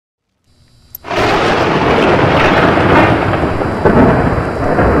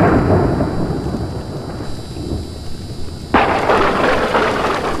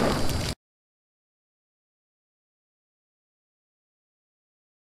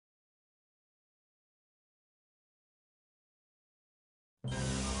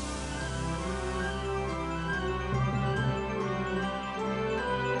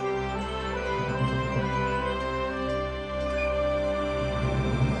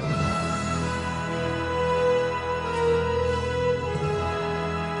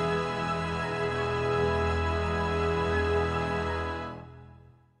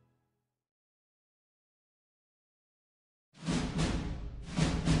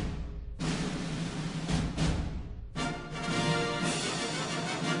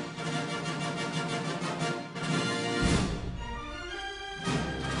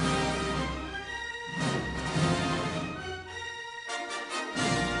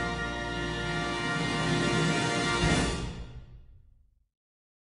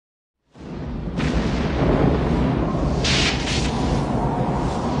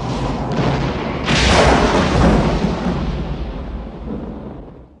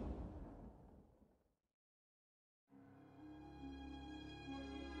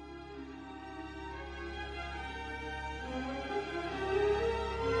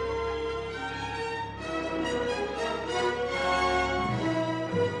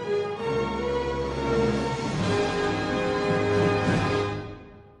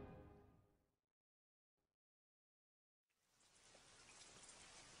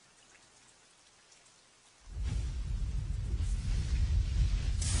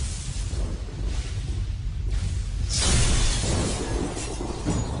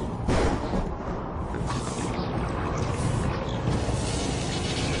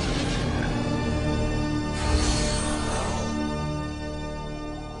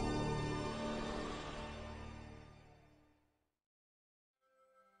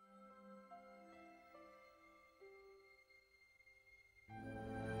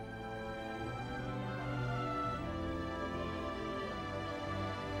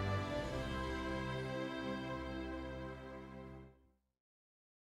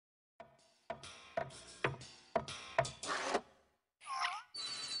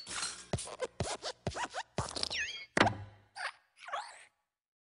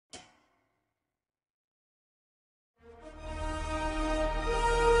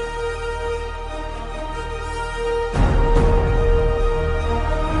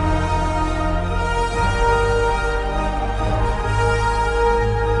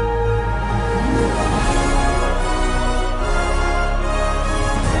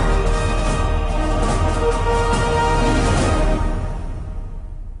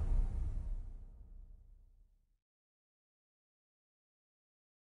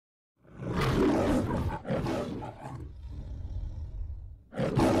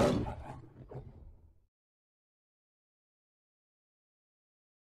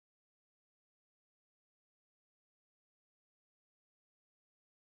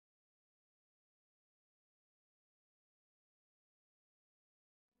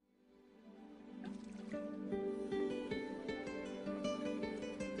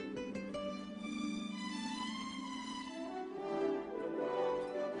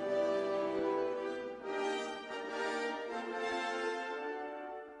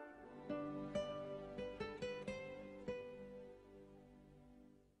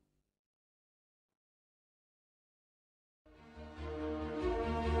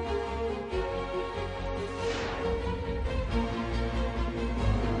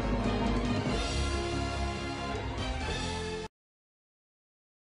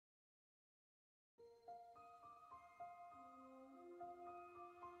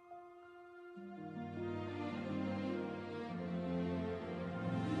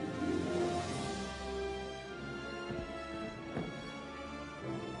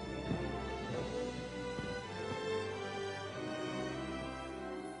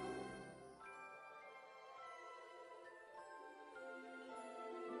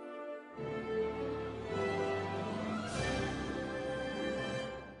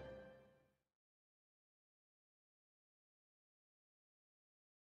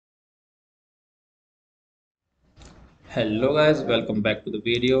Hello guys, welcome back to the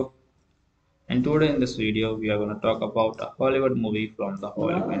video. And today in this video we are going to talk about a Hollywood movie from the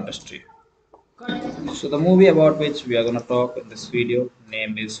Hollywood industry. So the movie about which we are going to talk in this video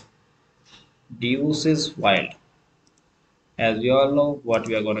name is Deuces Wild. As we all know what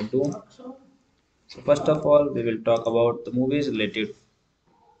we are going to do. So first of all we will talk about the movie's related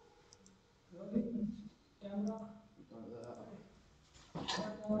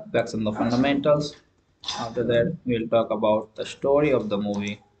facts and the fundamentals. After that we will talk about the story of the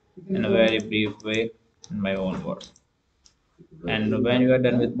movie in a very brief way in my own words. And when you are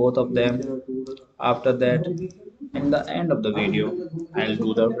done with both of them, after that, in the end of the video, I'll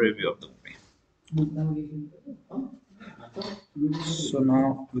do the review of the movie. So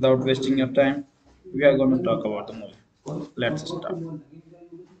now, without wasting your time, we are going to talk about the movie. Let's start.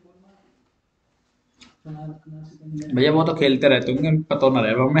 भैया वो तो खेलते रहते होंगे पता ना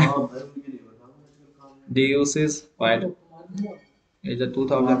रहे हमें Deuces Wild is a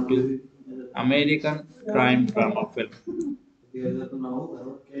 2002 American crime drama film.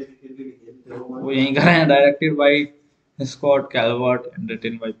 वो यहीं का है directed by Scott Calvert and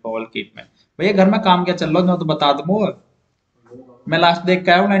written by Paul किटमैन। भैया घर में काम क्या चल रहा है तो बता दो। मैं लास्ट देख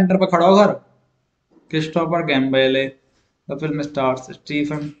के आया हूँ ना एंटर पे खड़ा हो घर Christopher गैम्बेले। The film stars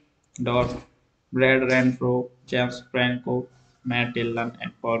Stephen dwarf, bread Renfro, James Franco, mat Dylan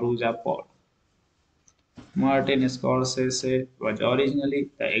and परूजा Paul. Martin Scorsese was originally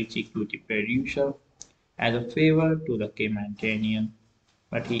the executive producer as a favor to the Comedian,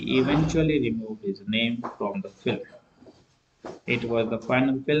 but he eventually removed his name from the film. It was the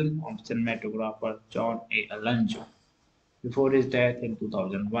final film of cinematographer John A. Alonso before his death in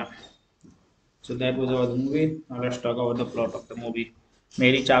 2001. So that was about the movie. Now let's talk about the plot of the movie.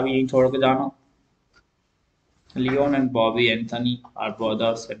 मेरी चाबी यहीं छोड़ के जाना. Leon and Bobby Anthony are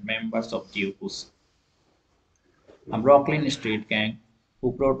brothers and members of Deuces, a Brooklyn street gang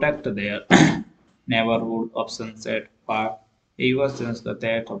who protect their neighborhood of Sunset Park ever since the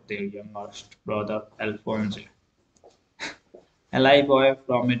death of their youngest brother Alphonse, a live boy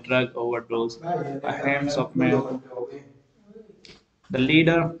from a drug overdose at the hands of man. The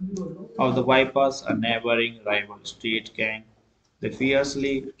leader of the Vipers, a neighboring rival street gang, they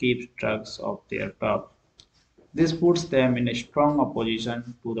fiercely keep drugs off their top. This puts them in a strong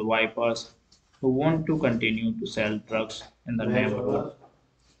opposition to the Vipers, who want to continue to sell drugs in the neighborhood.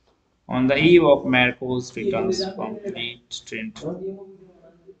 On the eve of Marco's returns from fleet stint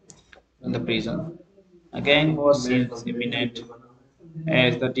in the prison, a gang war seems imminent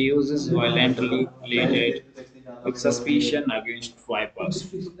as the Deuces violently related with suspicion against Vipers.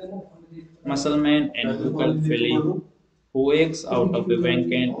 Muscleman and Google Philly, who wakes out of a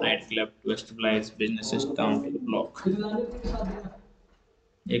vacant nightclub to stabilize businesses down to the block.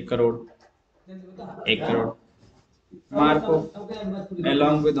 1 crore 1 crore Marco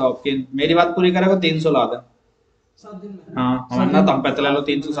along with Hopkins मेरी बात पूरी करेगा 300 ला दे हाँ हम ना तम पे ले लो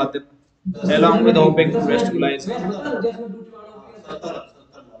 307 दिन along with Hopkins to stabilize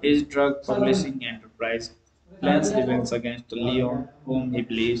his drug publishing enterprise plans revenge against Leon, whom he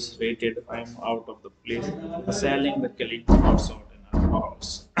believes rated him out of the place for selling the killing outside in a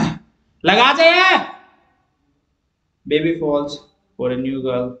house. लगा दे! Baby falls for a new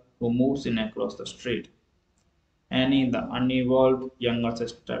girl who moves in across the street. Annie, the unevolved younger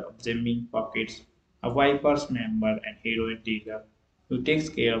sister of Jimmy Pockets, a Vipers member and heroin dealer who takes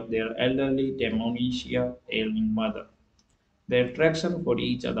care of their elderly dementia ailing mother. Their attraction for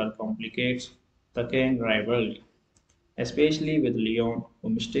each other complicates the gang rivalry, especially with Leon, who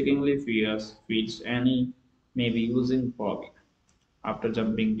mistakenly feels Annie may be using Bobby after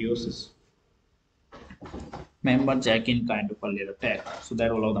jumping deuces. Member Jack in kind of a little attack. So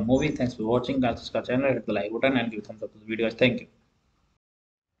that all of the movie. Thanks for watching. Guys, subscribe channel, hit the like button, and give thumbs up to the video. Thank you.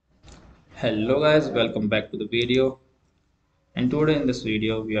 Hello guys, welcome back to the video. And today in this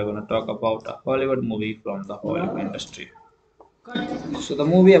video we are going to talk about a Hollywood movie from the Hollywood industry. So the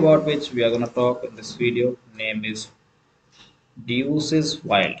movie about which we are going to talk in this video name is Deuces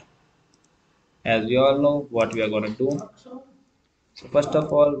Wild. As we all know what we are going to do. So first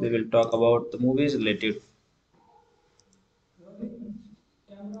of all we will talk about the movies related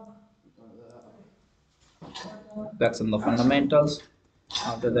That's in the fundamentals.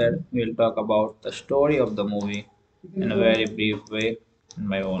 After that, we'll talk about the story of the movie in a very brief way in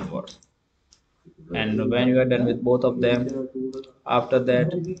my own words. And when you are done with both of them, after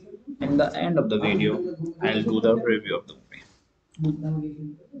that, in the end of the video, I'll do the review of the movie.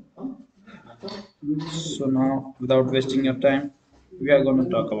 So now, without wasting your time, we are going to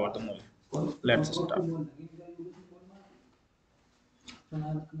talk about the movie. Let's start.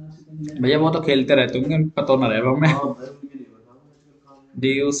 भैया वो तो खेलते रहते होंगे उनको पता ना रहे हमें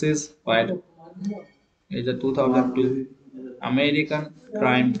Deuces Wild is a 2002 American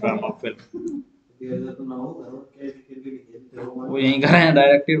crime drama film. वो यहीं का है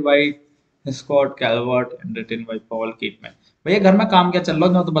directed by Scott Calvert and written by Paul किटमैन। भैया घर में काम क्या चल रहा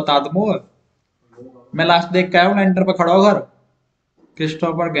है मैं तो बता दूं। मैं लास्ट देख के आया हूँ एंटर पे खड़ा हो घर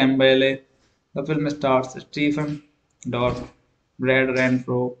Christopher गैम्बेले। The film stars Stephen dwarf, bread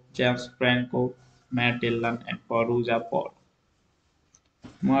Renfro, James Franco, mat Dylan and फरूजा Paul.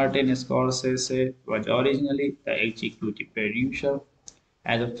 Martin Scorsese was originally the executive producer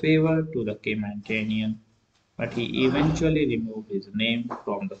as a favor to the Canadian, but he eventually removed his name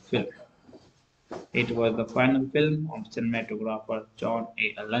from the film. It was the final film of cinematographer John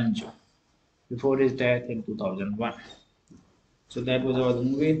A. Alonso before his death in 2001. So that was about the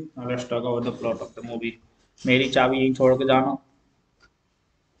movie. Now let's talk about the plot of the movie. मेरी चाबी यहीं छोड़ के जाना.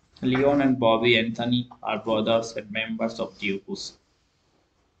 Leon and Bobby Anthony are brothers and members of Deuces,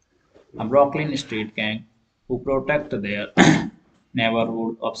 a Brooklyn street gang who protect their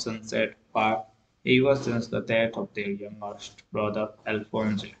neighborhood of Sunset Park ever since the death of their youngest brother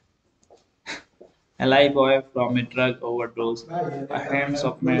Alphonse, a live boy from a drug overdose at hands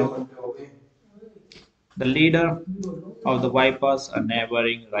of men. The leader of the Vipers, a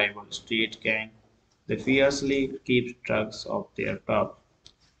neighboring rival street gang, they fiercely keeps drugs off their turf.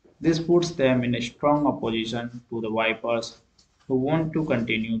 This puts them in a strong opposition to the Vipers, who want to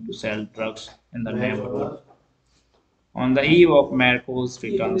continue to sell drugs in the neighborhood. On the eve of Marco's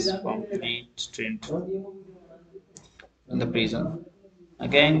returns from fleet stint in the prison, a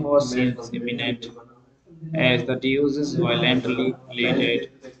gang war seems imminent as the Deuces violently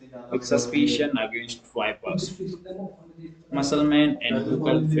related with suspicion against Vipers. Muscleman and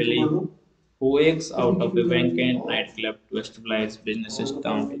Google Philly, who wakes out of a vacant nightclub to establish businesses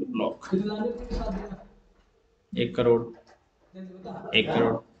down to the block. 1 crore 1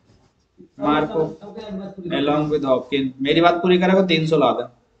 crore Marco along with Hopkins मेरी बात पूरी करेगा 300 ला दे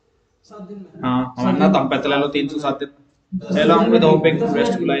हाँ हम ना तम पे ले लो 307 दिन along with Hopkins to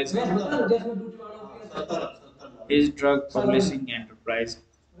establish his drug publishing enterprise.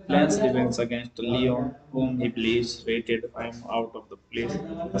 Plans defense against Leon, whom he believes rated him out of the place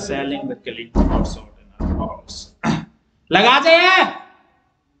for selling the killing outside in her house. लगा चाहिए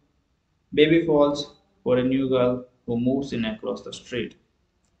Baby falls for a new girl who moves in across the street.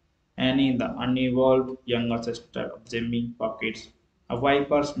 Annie, the unevolved younger sister of Jimmy Pockets, a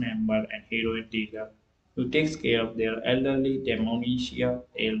Vipers member and heroin dealer who takes care of their elderly dementia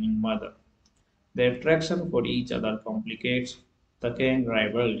ailing mother. Their attraction for each other complicates the gang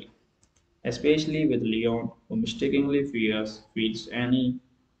rivalry, especially with Leon, who mistakenly feels Annie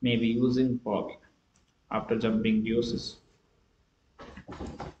may be using Bobby after jumping deuces.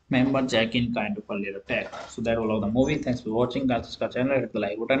 Member Jack in kind of a little attack. So that all of the movie. Thanks for watching. Guys, subscribe channel, hit the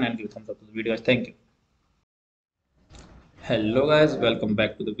like button, and give thumbs up to the video. Thank you. Hello guys, welcome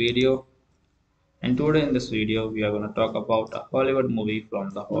back to the video. And today in this video, we are going to talk about a Hollywood movie from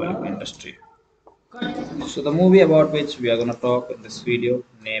the Hollywood industry. So the movie about which we are going to talk in this video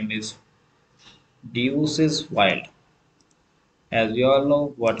name is Deuces Wild. As we all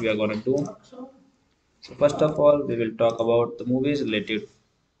know what we are going to do. So first of all, we will talk about the movies related.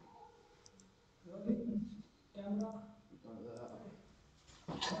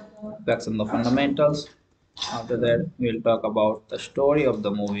 That's in the fundamentals. After that, we will talk about the story of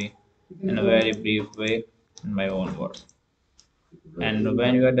the movie in a very brief way in my own words. And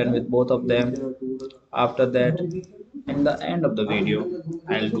when you are done with both of them, after that, in the end of the video,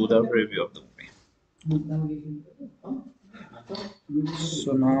 I'll do the review of the movie.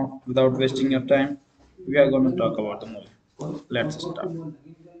 So now, without wasting your time, we are going to talk about the movie. Let's start.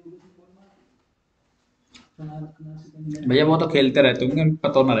 भैया वो तो खेलते रहते होंगे उनको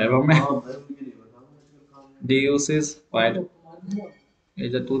पता ना रहे हमें Deuces Wild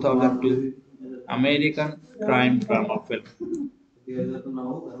is a 2002 American crime drama film.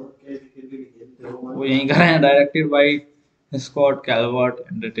 वो यहीं का है directed by Scott Calvert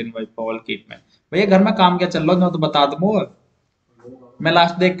and written by Paul किटमैन। भैया घर में काम क्या चल रहा है मैं तो बता दूं। मैं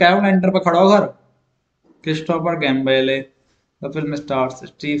लास्ट देख के आया हूँ एंटर पे खड़ा हो घर Christopher गैम्बेले। The film stars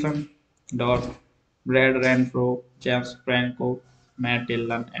Stephen dwarf, Brad Renfro, James Franco, Matt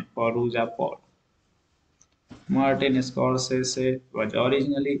Dillon, and Perugia Paul. Martin Scorsese was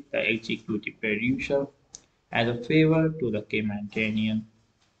originally the executive producer as a favor to the Caymanian,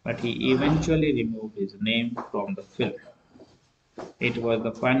 but he eventually removed his name from the film. It was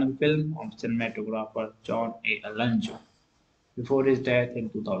the final film of cinematographer John A. Alonso before his death in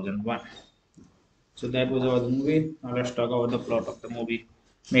 2001. So that was about the movie. Now let's talk about the plot of the movie.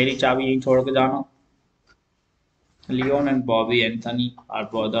 मेरी चाबी यहीं छोड़ के जाना. Leon and Bobby Anthony are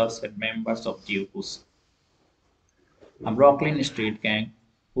brothers and members of Deuces, a Brooklyn street gang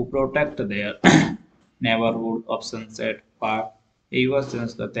who protect their neighborhood of Sunset Park ever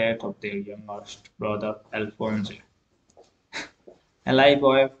since the death of their youngest brother Alfonso, a live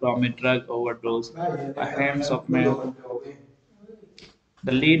boy from a drug overdose by hands of men.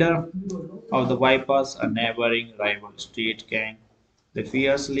 The leader of the Vipers, a neighboring rival street gang, they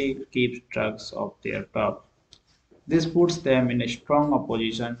fiercely keep drugs off their top. This puts them in a strong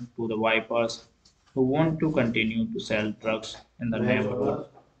opposition to the Vipers, who want to continue to sell drugs in the neighborhood.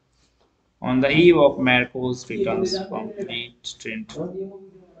 On the eve of Marco's returns from late stint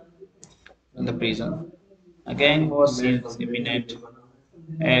in the prison, a gang war seems imminent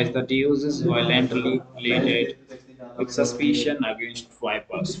as the Deuces violently related with suspicion against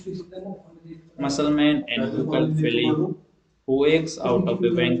Vipers. Muscleman and Vocal Philly, who wakes out of a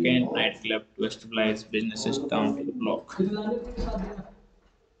vacant nightclub to stabilize businesses down to the block.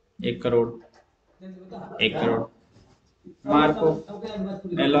 1 crore 1 crore Marco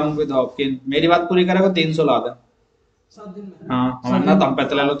along with Hopkins मेरी बात पूरी करेगा 300 ला दे हाँ हम ना तम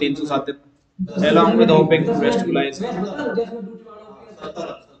पैसे ले लो 307 दिन along with hoping to stabilize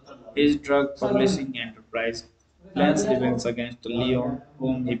his drug publishing enterprise plans defense against Leon,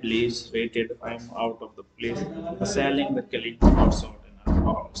 whom he believes rated him out of the place for selling the killing outside in a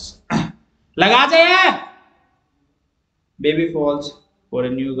house. लगा दे! Baby falls for a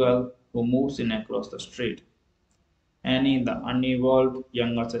new girl who moves in across the street. Annie, the unevolved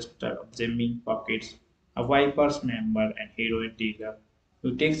younger sister of Jimmy Pockets, a Vipers member and heroin dealer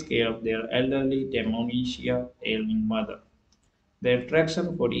who takes care of their elderly dementia ailing mother. Their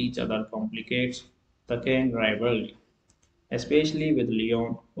attraction for each other complicates the gang rivalry, especially with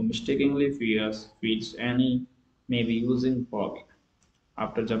Leon, who mistakenly feels Annie may be using Bobby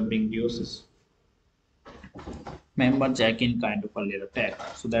after jumping deuces. Member Jack in kind of earlier attack.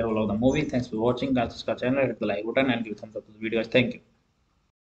 So that was all the movie. Thanks for watching. Guys, subscribe channel, hit the like button, and give thumbs up to the video. Guys, thank you.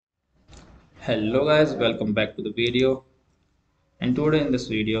 Hello guys, welcome back to the video. And today in this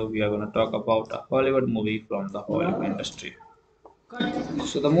video, we are going to talk about a Hollywood movie from the Hollywood industry.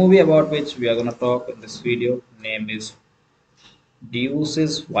 So the movie about which we are going to talk in this video name is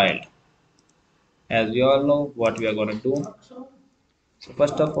Deuces Wild. As we all know what we are going to do. So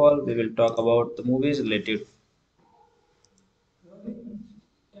first of all, we will talk about the movies related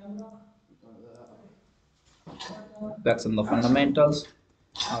facts and the fundamentals.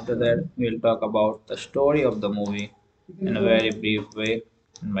 After that, we will talk about the story of the movie in a very brief way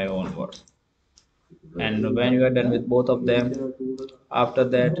in my own words. And when you are done with both of them, after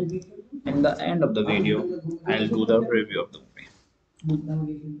that, in the end of the video, I'll do the review of the movie.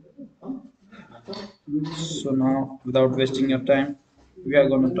 So now, without wasting your time, we are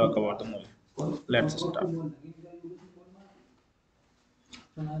going to talk about the movie. Let's start.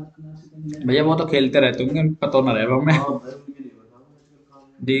 भैया वो तो खेलते रहते होंगे पता ना रहेगा मैं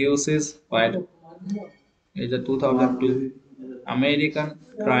Deuces Wild is a 2002 American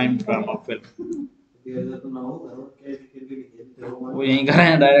crime drama film. वो यहीं का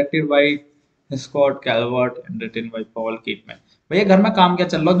है directed by Scott Calvert and written by Paul कीटमैन. भैया घर में काम क्या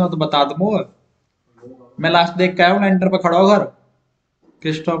चल रहा है तो बता दो. मैं लास्ट देख के आया हूँ एंटर पे खड़ा हो घर.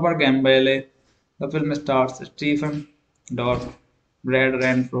 Christopher गैम्बेले. The film stars Stephen Dorff, Brad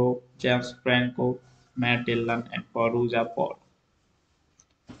Renfro, James Franco, Matt Dillon, and Perugia Paul.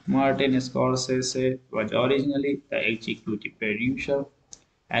 Martin Scorsese was originally the executive producer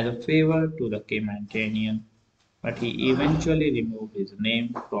as a favor to the Caymanian, but he eventually removed his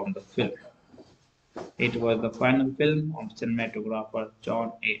name from the film. It was the final film of cinematographer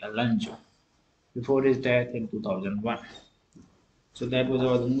John A. Alonso before his death in 2001. So that was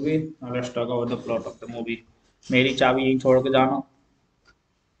about the movie. Now let's talk about the plot of the movie. मेरी चाबी यहीं छोड़ के जाना.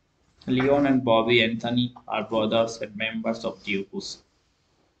 Leon and Bobby Anthony are brothers and members of Deuces,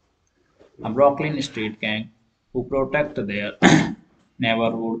 a Brooklyn street gang who protect their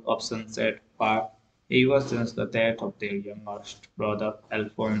neighborhood of Sunset Park ever since the death of their youngest brother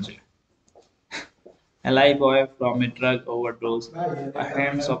Alfonso, a live boy from a drug overdose by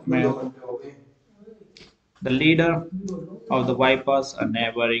hands of men. The leader of the Vipers, a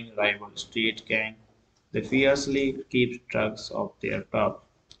neighboring rival street gang, They fiercely keep drugs off their top.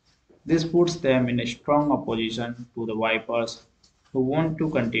 This puts them in a strong opposition to the Vipers, who want to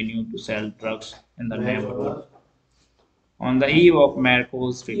continue to sell drugs in the neighborhood. On the eve of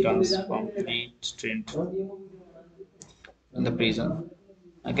Marco's returns from fleet stint in the prison,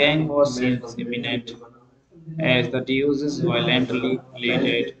 a gang war seems imminent as the Deuces violently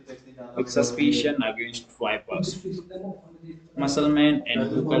related with suspicion against Vipers. Muscleman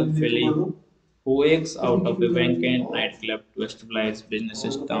and local Philly, who wakes out of a vacant nightclub to establish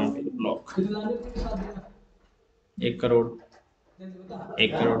businesses down to the block. 1 crore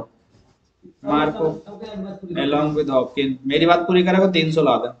 1 crore Marco along with Hopkins मेरी बात पूरी करेगा 300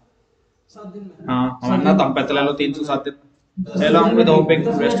 ला दे हाँ हम ना तम पैसे ले लो 300 साथ दिन along with Hopkins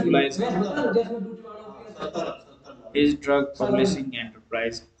to establish his drug publishing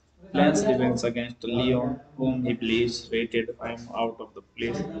enterprise plans defense against Leon, whom he believes rated him out of the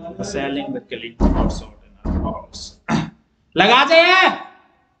place for selling the killing outside in a house. लगा दे!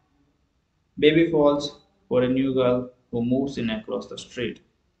 Baby falls for a new girl who moves in across the street.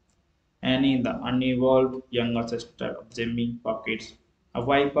 Annie, the unevolved younger sister of Jimmy Pockets, a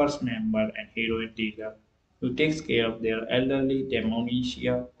Vipers member and heroin dealer who takes care of their elderly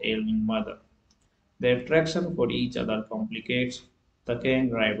dementia ailing mother. Their attraction for each other complicates the gang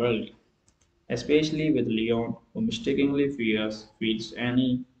rivalry, especially with Leon, who mistakenly feels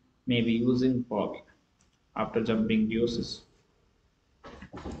Annie may be using Bobby after jumping Deuces.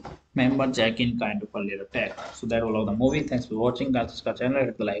 Member Jack in kind of a little attack. So that all of the movie. Thanks for watching. Guys, subscribe channel,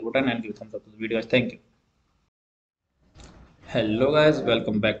 hit the like button, and give thumbs up to the video. Thank you. Hello guys,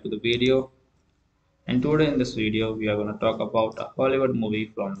 welcome back to the video. And today in this video, we are going to talk about a Hollywood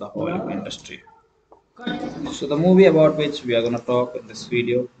movie from the Hollywood industry. So the movie about which we are going to talk in this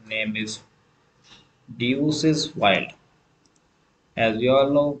video name is Deuces Wild. As we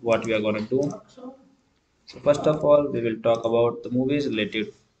all know what we are going to do. So first of all, we will talk about the movies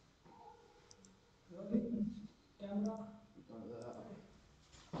related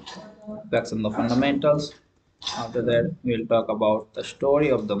facts and the fundamentals. After that, we will talk about the story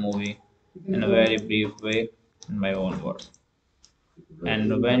of the movie in a very brief way in my own words.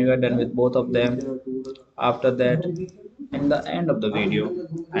 And when you are done with both of them, after that, in the end of the video,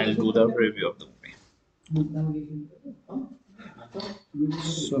 I'll do the review of the movie.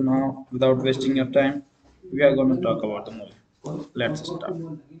 So now, without wasting your time, we are going to talk about the movie. Let's start.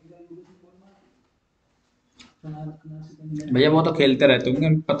 भैया वो तो खेलते रहते होंगे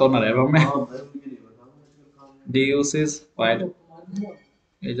पता ना रहे हमें Deuces Wild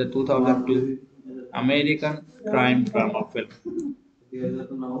is a 2002 American crime drama film.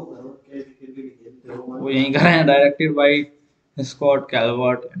 वो यहीं का है directed by Scott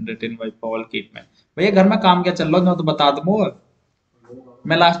Calvert and written by Paul कीटमैन. भैया घर में काम क्या चल रहा है मैं तो बता दूं.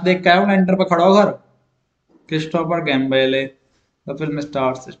 मैं लास्ट देख के आया हूँ एंटर पे खड़ा हो घर. Christopher गैम्बेले. The film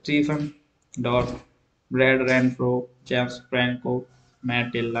stars Stephen Dorff, Brad Renfro, James Franco,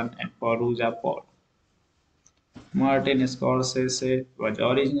 Matt Dillon, and Perugia Paul. Martin Scorsese was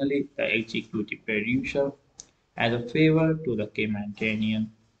originally the executive producer as a favor to the Canadian,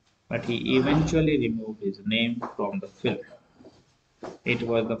 but he eventually removed his name from the film. It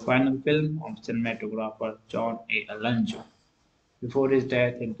was the final film of cinematographer John A. Alonzo before his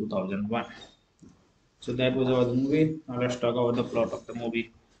death in 2001. So that was about the movie. Now let's talk about the plot of the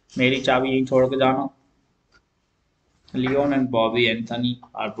movie. मेरी चाबी यहीं छोड़ के जाना. Leon and Bobby Anthony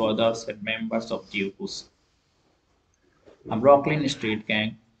are brothers and members of Deuces, a Brooklyn street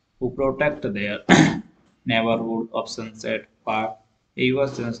gang who protect their neighborhood of Sunset Park ever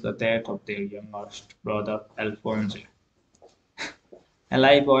since the death of their youngest brother Alphonse, a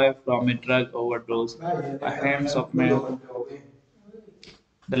live boy from a drug overdose at the hands of men.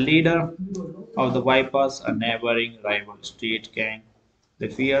 The leader of the Vipers, a neighboring rival street gang, they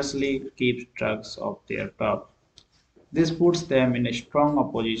fiercely keep drugs off their top. This puts them in a strong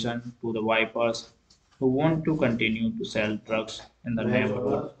opposition to the Vipers, who want to continue to sell drugs in the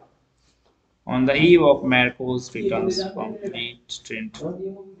neighborhood. On the eve of Marco's returns from fleet stint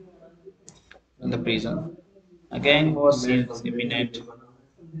in the prison, a gang war seems imminent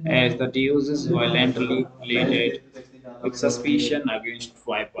as the Deuces violently related with suspicion against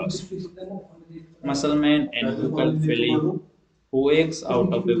Vipers. Muscleman and local Philly, who wakes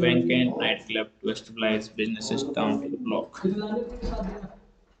out of a vacant nightclub to establish businesses down to the block.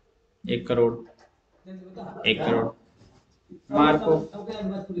 1 crore 1 crore Marco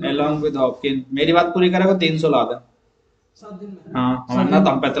along with Hopkins मेरी बात पूरी करेगा 300 ला दे हाँ हम ना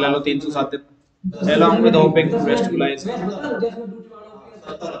तम पैसे ले लो 300 साथ दिन along with Hopkins to establish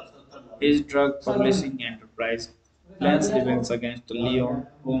his drug publishing enterprise Lance defends against Leon,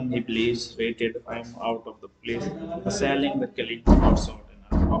 whom he believes rated him out of the place, selling the killing sword in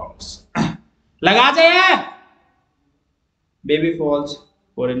her house. लगा चाहिए! Baby falls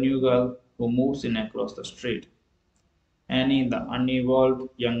for a new girl who moves in across the street. Annie, the unevolved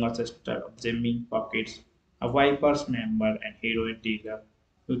younger sister of Jimmy Pockets, a Vipers member and heroin dealer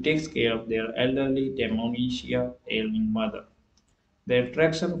who takes care of their elderly demonesia ailing mother. Their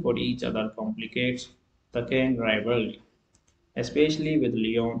attraction for each other complicates the gang rivalry, especially with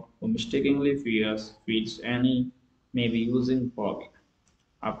Leon, who mistakenly feels Annie may be using Bobby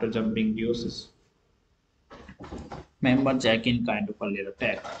after jumping Deuces. Member Jack in kind of a little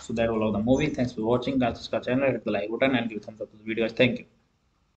attack. So that all of the movie. Thanks for watching. Guys, subscribe channel, hit the like button, and give thumbs up to the video. Guys, thank you.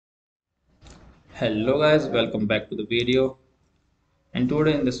 Hello guys, welcome back to the video. And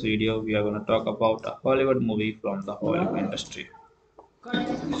today in this video, we are going to talk about a Hollywood movie from the Hollywood industry.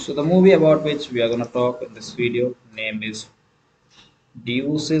 So the movie about which we are going to talk in this video name is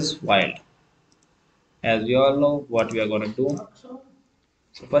Deuces Wild. As we all know what we are going to do.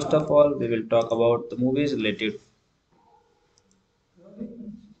 So first of all, we will talk about the movies related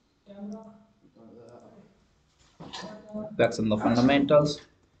facts and the fundamentals.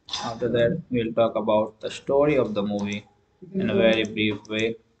 After that, we will talk about the story of the movie in a very brief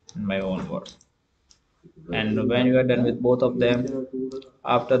way in my own words. And when you are done with both of them,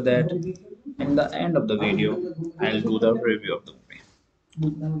 after that, in the end of the video, I'll do the review of the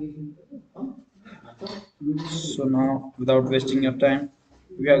movie. So now, without wasting your time,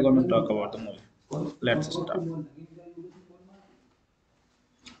 we are going to talk about the movie. Let's start.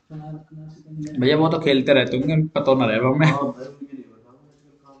 भैया वो तो खेलते रहते होंगे पता ना रहे हमें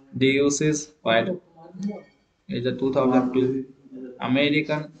Deuces Wild is a 2002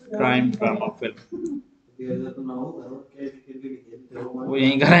 American crime drama film. वो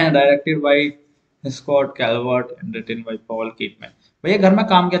यहीं का है directed by Scott Calvert and written by Paul किटमैन. भैया घर में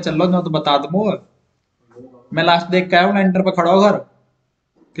काम क्या चल रहा है मैं तो बता दूं. मैं लास्ट देख के आया हूँ एंटर पे खड़ा हो घर.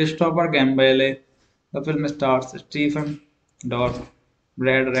 Christopher गैम्बेले. The film stars Stephen dwarf,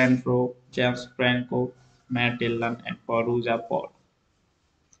 Brad Renfro, James Franco, Matt Dillon, and Perugia Paul.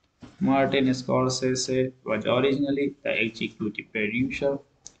 Martin Scorsese was originally the executive producer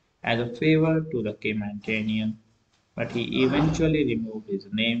as a favor to the Caymanian, but he eventually removed his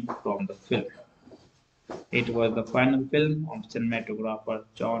name from the film. It was the final film of cinematographer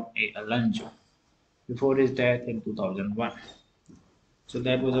John A. Alonso before his death in 2001. So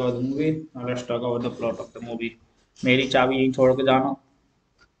that was our movie. Now let's talk about the plot of the movie. मेरी चाबी यहीं छोड़ के जाना.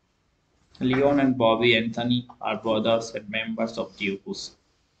 Leon and Bobby Anthony are brothers and members of Deuces,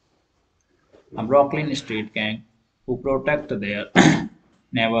 a Brooklyn street gang who protect their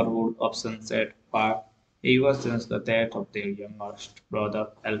neighborhood of Sunset Park ever since the death of their youngest brother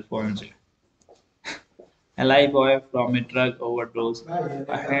Alfonso, a live boy from a drug overdose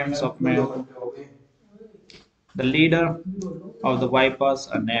at hands of men. The leader of the Vipers,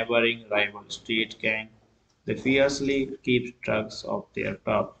 a neighboring rival street gang, they fiercely keeps drugs off their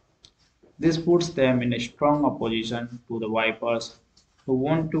top. This puts them in a strong opposition to the Vipers, who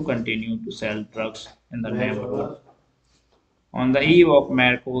want to continue to sell drugs in the neighborhood. On the eve of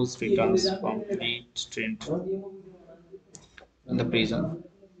Marco's returns from late stint in the prison,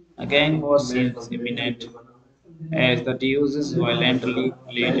 a gang war seems imminent as the Deuces violently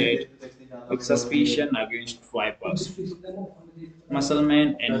related with suspicion against Vipers.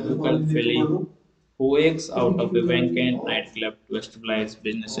 Muscleman and Google Philly, who wakes out of a vacant nightclub to stabilize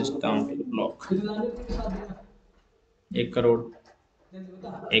businesses down to the block. 1 crore.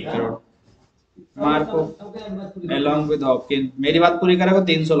 1 crore. Marco along with Hopkins. मेरी बात पूरी करेगा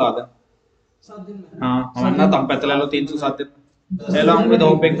 300 ला दे. हाँ हम ना तम पैसे ले लो 307 दिन. Along with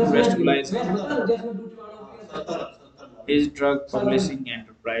hoping to stabilize his drug publishing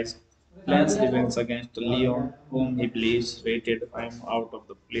enterprise, Lance defends against Leon, whom he believes rated him out of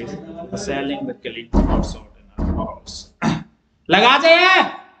the place, selling the killing sword in her house. लगा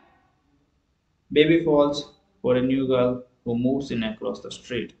चाहिए! Baby falls for a new girl who moves in across the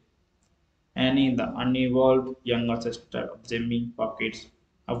street. Annie, the unevolved younger sister of Jimmy Pockets,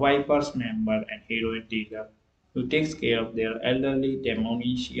 a Vipers member and heroin dealer who takes care of their elderly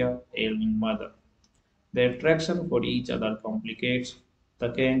demonesia ailing mother. Their attraction for each other complicates the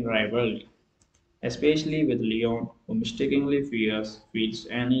gang rivalry, especially with Leon, who mistakenly feels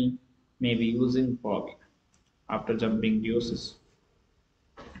Annie may be using Bobby after jumping Deuces.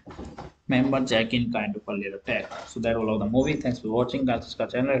 Member Jack in kind of a little attack. So that all of the movie. Thanks for watching. Guys,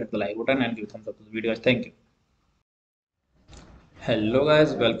 subscribe channel, hit the like button, and give thumbs up to the video. Guys, thank you. Hello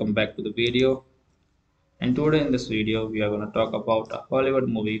guys, welcome back to the video. And today in this video, we are going to talk about a Hollywood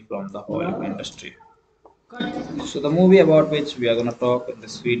movie from the Hollywood industry. So the movie about which we are gonna talk in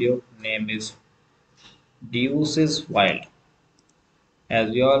this video name is Deuces Wild. As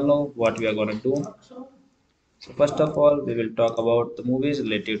we all know what we are gonna do. So first of all, we will talk about the movies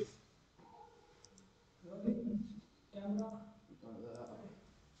related.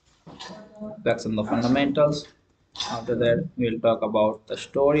 That's in the fundamentals. After that, we will talk about the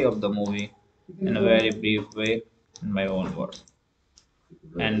story of the movie in a very brief way in my own words.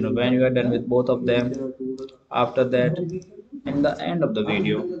 And when you are done with both of them, after that, in the end of the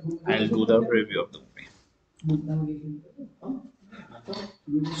video, I'll do the review of the movie.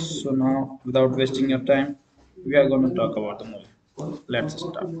 So now, without wasting your time, we are going to talk about the movie. Let's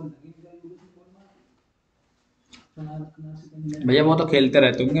start. भैया वो तो खेलते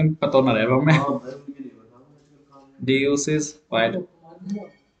रहते होंगे पता ना रहेगा मैं Deuces Wild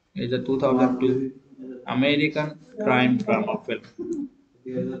is a 2002 American crime drama film.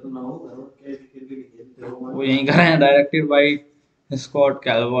 वो यहीं का है directed by Scott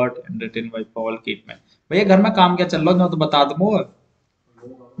Calvert and written by Paul किटमैन। भैया घर में काम क्या चल रहा है तो बता दो।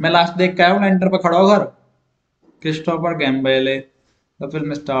 मैं लास्ट देख के आया हूँ एंटर पे खड़ा हो घर Christopher गैम्बेले। The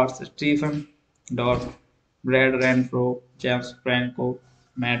film stars Stephen dwarf, bread Renfro, James Franco,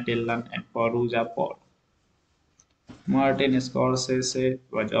 mat Dylan and परूजा Paul. Martin Scorsese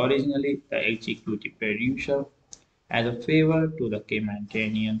was originally the executive producer as a favor to the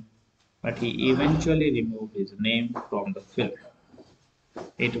Comedian, but he eventually removed his name from the film.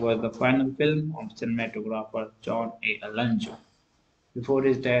 It was the final film of cinematographer John A. Alonso before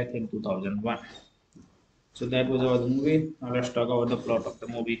his death in 2001. So that was about the movie. Now let's talk about the plot of the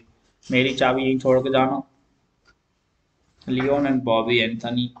movie. मेरी चाबी यहीं छोड़ के जाना. Leon and Bobby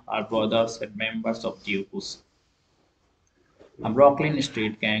Anthony are brothers and members of Deuces, a Brooklyn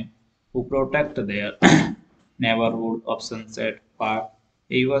street gang who protect their neighborhood of Sunset Park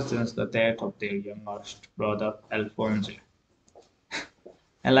ever since the death of their youngest brother Alphonse.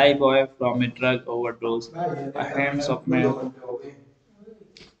 A live boy from a drug overdose, a hands of man.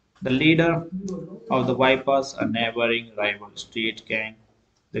 The leader of the Vipers, a neighboring rival street gang,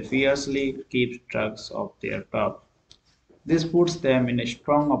 they fiercely keep drugs off their turf. This puts them in a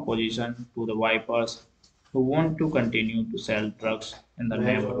strong opposition to the Vipers, who want to continue to sell drugs in the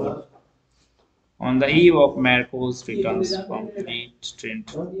neighborhood. On the eve of Marco's returns from fleet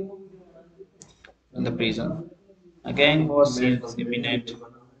stint in the prison, a gang war seems imminent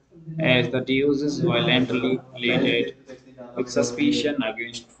as the Deuces violently related with suspicion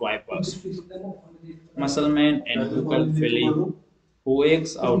against Vipers. Muscleman and Local Philly, who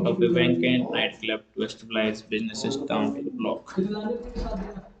wakes out of a vacant nightclub to stabilize businesses down to the block.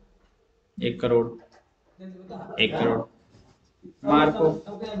 1 crore 1 crore Marco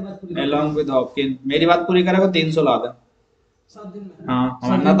along with Hopkins मेरी बात पूरी करेगा 300 ला दे हाँ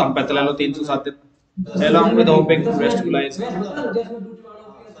हम ना तम पैसे ले लो 307 दिन along with Hopkins to stabilize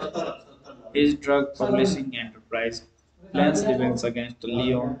his drug publishing enterprise plans revenge against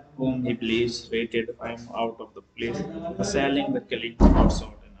Leon, whom he believes rated him out of the place for selling the killing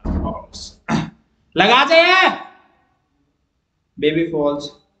outside in a house. लगा दे! Baby falls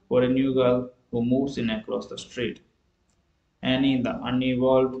for a new girl who moves in across the street. Annie, the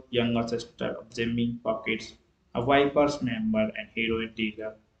unevolved younger sister of Jimmy Pockets, a Vipers member and heroin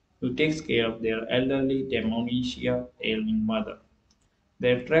dealer who takes care of their elderly dementia ailing mother.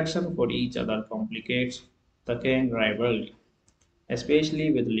 Their attraction for each other complicates the gang rivalry,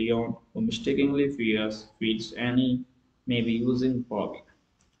 especially with Leon, who mistakenly feels Annie may be using Bobby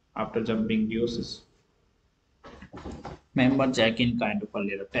after jumping deuces. Member Jack in kind of a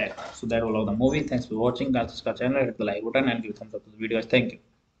little attack. So that all of the movie. Thanks for watching. Guys, subscribe channel, hit the like button, and give thumbs up to the video. Thank you.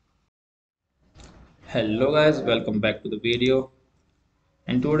 Hello guys, welcome back to the video.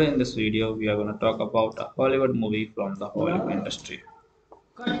 And today in this video, we are going to talk about a Hollywood movie from the Hollywood industry.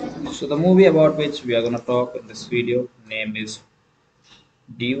 So the movie about which we are going to talk in this video name is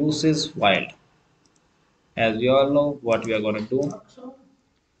Deuces Wild. As we all know what we are going to do.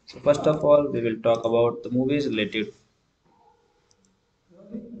 So first of all, we will talk about the movies related.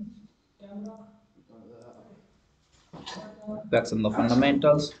 That's in the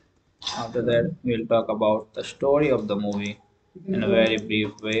fundamentals. After that, we will talk about the story of the movie in a very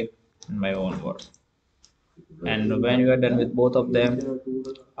brief way in my own words. And when you are done with both of them,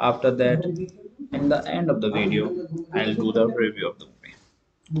 after that, in the end of the video, I'll do the review of the movie.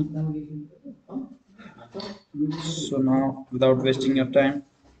 So now, without wasting your time,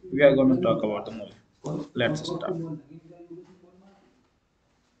 we are going to talk about the movie. Let's start.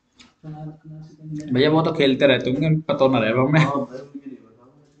 भैया वो तो खेलते रहते होंगे पता ना रहेगा मैं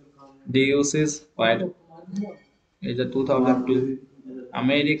Deuces Wild is a 2002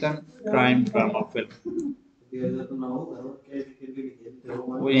 American crime drama film. वो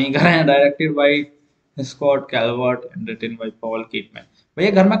यहीं का है, directed by Scott Calvert and written by Paul कीटमैन।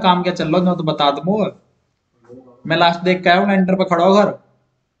 भैया घर में काम क्या चल रहा है मैं तो बता दूं। मैं लास्ट देख के आया हूँ ना, एंटर पे खड़ा हो घर।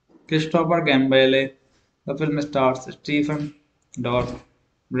 Christopher गैम्बेले, the film stars Stephen dwarf,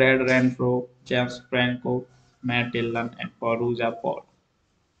 bread Renfro, James Franco, mat Dylan and परूजा Paul.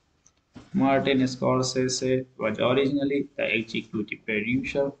 Martin Scorsese was originally the executive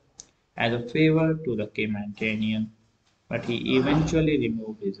producer as a favor to the Canadian, but he eventually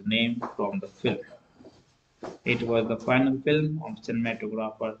removed his name from the film. It was the final film of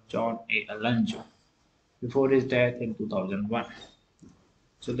cinematographer John A. Alonso before his death in 2001.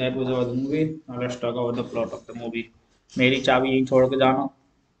 So that was about the movie. Now let's talk about the plot of the movie. मेरी चाबी यहीं छोड़ के जाना.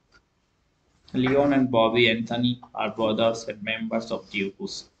 Leon and Bobby Anthony are brothers and members of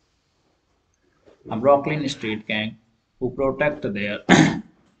Deuces, a Brooklyn street gang who protect their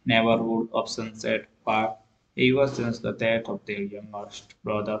neighborhood of Sunset Park ever since the death of their youngest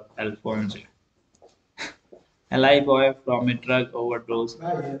brother Alphonse. A live boy from a drug overdose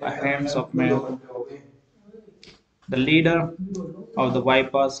at the hands of men. The leader of the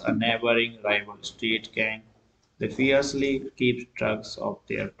Vipers, a neighboring rival street gang, they fiercely keep drugs off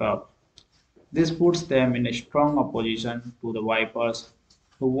their turf. This puts them in a strong opposition to the Vipers,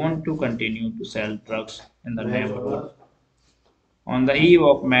 who want to continue to sell drugs in the neighborhood. On the eve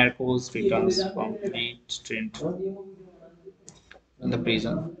of Marco's returns from late stint in the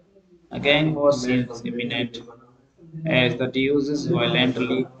prison, a gang war seems imminent as the Deuces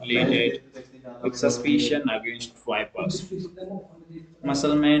violently related with suspicion against Vipers.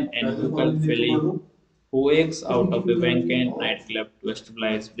 Muscleman and local Philly, who wakes out of a vacant nightclub to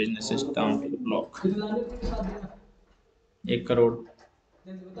stabilize businesses down to the block. 1 crore,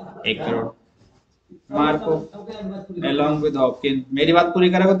 1 crore. Marco along with Hopkins, मेरी बात पूरी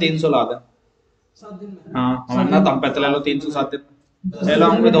करेगा 300 ला दे. हाँ हमारा ना तम पे ले लो 307 दिन.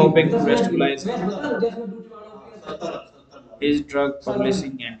 Along with hoping to stabilize his drug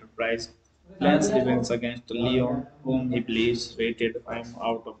publishing enterprise, plans revenge against Leon, whom he believes rated him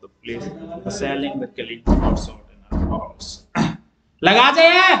out of the place for selling the killing outside in her house. लगा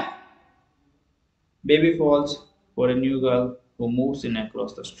चाहिए! Baby falls for a new girl who moves in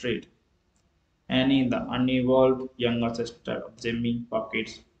across the street. Annie, the unevolved younger sister of Jimmy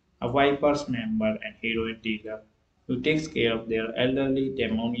Pockets, a Vipers member and heroin dealer who takes care of their elderly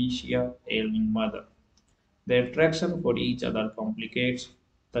dementia ailing mother. Their attraction for each other complicates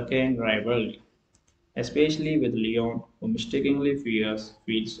the gang rivalry, especially with Leon, who mistakenly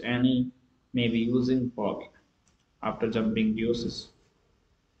feels Annie may be using Bobby after jumping deuces.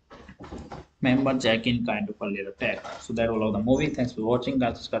 Member Jack in kind of a little attack. So that all of the movie. Thanks for watching.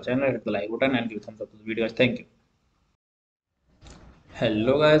 Guys, subscribe channel, hit the like button, and give thumbs up to the video. Guys, thank you.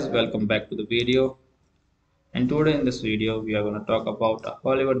 Hello guys, welcome back to the video. And today in this video, we are going to talk about a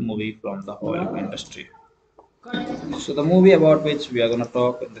Hollywood movie from the Hollywood industry. So the movie about which we are going to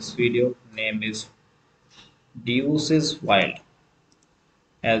talk in this video name is Deuces Wild.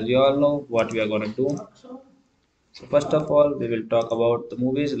 As we all know what we are going to do. So first of all, we will talk about the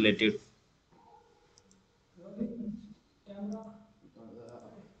movies related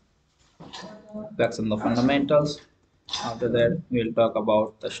facts and the fundamentals. After that, we will talk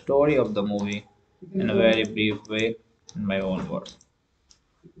about the story of the movie in a very brief way in my own words.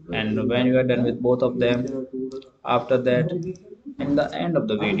 And when you are done with both of them, after that, in the end of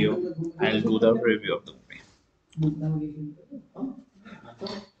the video, I'll do the review of the movie.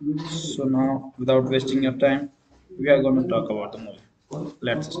 So now, without wasting your time, we are going to talk about the movie.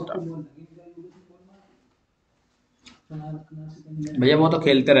 Let's start. भैया वो तो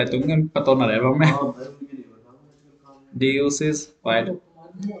खेलते रहते होंगे, पता ना रहे हमें. Deuces Wild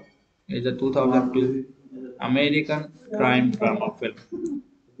is a 2002 American crime drama film.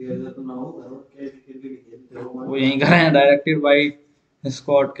 वो यहीं का है, directed by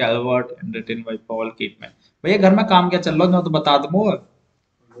Scott Calvert and written by Paul कीटमैन. भैया घर में काम क्या चल रहा है मैं तो बता दूं.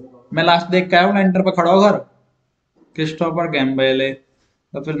 मैं लास्ट देख के आया हूँ ना, एंटर पे खड़ा हो घर. Christopher गैम्बेले,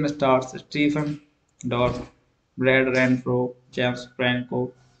 the film stars Stephen dwarf, bread Renfro, James Franco,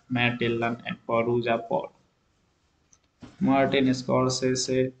 mat Dylan and परूजा Paul. Martin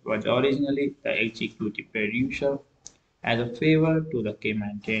Scorsese was originally the executive producer as a favor to the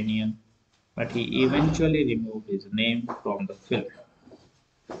Canadian, but he eventually removed his name from the film.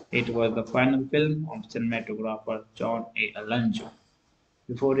 It was the final film of cinematographer John A. Alonso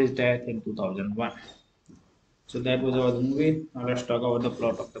before his death in 2001. So that was about the movie. Now let's talk about the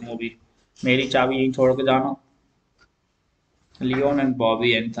plot of the movie. मेरी चाबी यहीं छोड़ के जाना. Leon and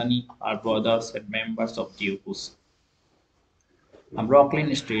Bobby Anthony are brothers and members of Deuces, a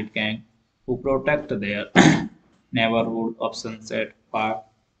Brooklyn street gang who protect their neighborhood of Sunset Park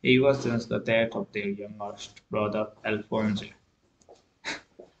ever since the death of their youngest brother Alphonse.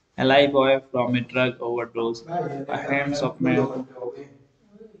 A live boy from a drug overdose, a hands of man,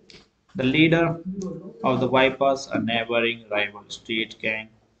 the leader of the Vipers, a neighboring rival street gang.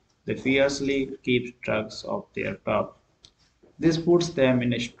 They fiercely keep drugs off their top. This puts them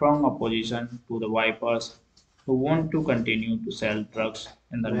in a strong opposition to the Vipers, who want to continue to sell drugs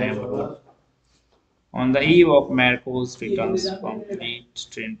in the neighborhood. On the eve of Marco's returns from late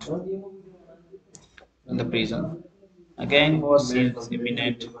stint in the prison, a gang war seems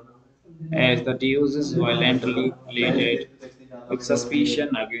imminent as the Deuces violently related with suspicion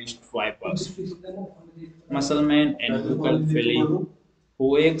against Vipers. Muscleman and local Philly, who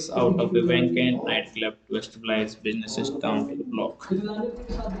wakes out of a vacant nightclub to stabilize businesses down to the block.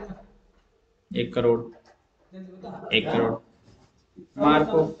 1 crore 1 crore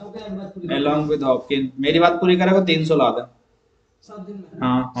Marco along with Hopkins मेरी बात पूरी करेगा 300 ला दे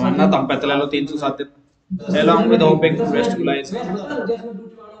हाँ हमारा तम पे ले लो 307 दिन along with hoping to stabilize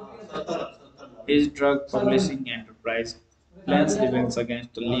his drug publishing enterprise plans revenge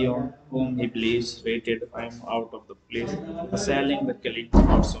against Leon, whom he believes rated him out of the place for selling the killing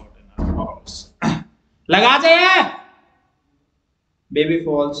outside in her house. लगा चाहिए! Baby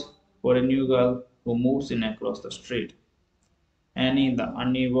falls for a new girl who moves in across the street. Annie, the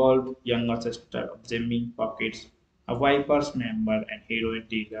unevolved younger sister of Jimmy Pockets, a Vipers member and heroin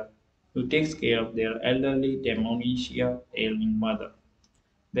dealer who takes care of their elderly demonia ailing mother.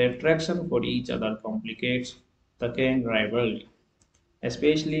 Their attraction for each other complicates the gang rivalry,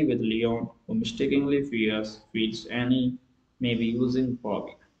 especially with Leon, who mistakenly feels Annie may be using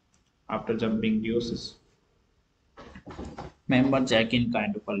Bobby after jumping deuces. Member Jack in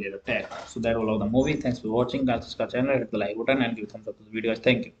kind of a little attack. So that all of the movie. Thanks for watching. Guys, subscribe channel, hit the like button, and give thumbs up to the video.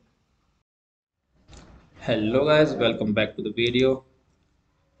 Thank you. Hello guys, welcome back to the video.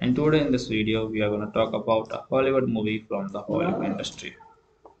 And today in this video, we are going to talk about a Hollywood movie from the Hollywood industry.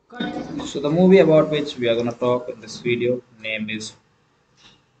 So the movie about which we are going to talk in this video name is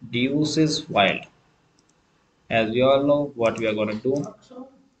Deuces Wild. As we all know what we are going to do.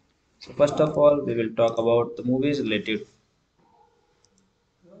 So first of all, we will talk about the movies related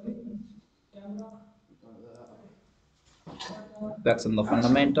facts and the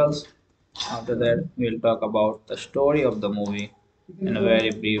fundamentals. After that, we will talk about the story of the movie in a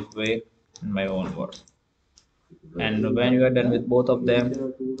very brief way in my own words. And when you are done with both of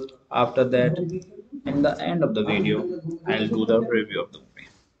them, after that, in the end of the video, I'll do the review of the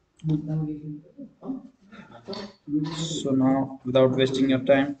movie. So now, without wasting your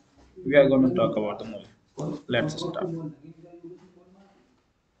time, we are going to talk about the movie. Let's start.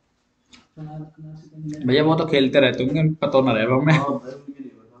 भैया वो तो खेलते रहते होंगे पता ना रहेगा मैं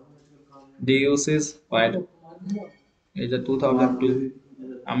Deuces Wild is a 2002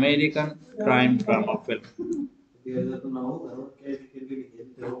 American crime drama film.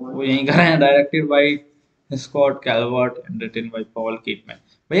 वो यहीं का है directed by Scott Calvert and written by Paul कीटमैन.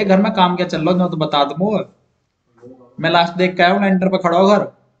 भैया घर में काम क्या चल रहा है तो बता दो. मैं लास्ट देख के आया हूँ एंटर पे खड़ा हो घर.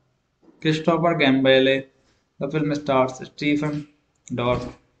 Christopher गैम्बेले. The film stars Stephen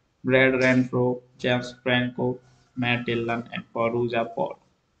dwarf, Brad Renfro, James Franco, Matt Dillon, and Perugia Paul.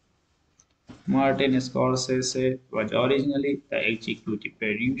 Martin Scorsese was originally the executive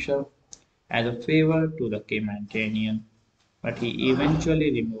producer as a favor to the Comedian, but he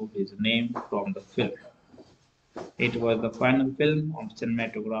eventually removed his name from the film. It was the final film of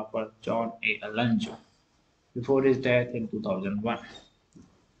cinematographer John A. Alonso before his death in 2001.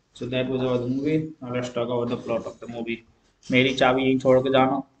 So that was about the movie. Now let's talk about the plot of the movie. मेरी चाबी यहीं छोड़ के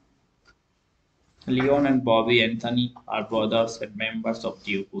जाना. Leon and Bobby Anthony are brothers and members of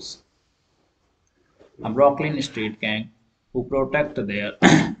Deuces, a Brooklyn street gang who protect their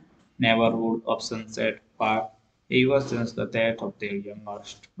neighborhood of Sunset Park ever since the death of their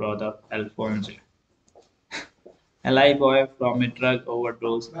youngest brother Alphonse. A live boy from a drug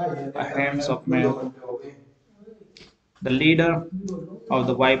overdose, a hands of man, the leader of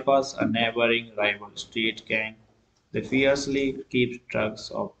the Vipers, a neighboring rival street gang. They fiercely keep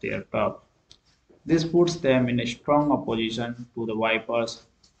drugs off their top. This puts them in a strong opposition to the Vipers,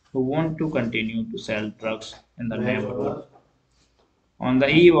 who want to continue to sell drugs in the neighborhood. On the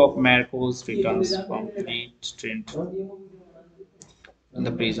eve of Marco's returns from late stint in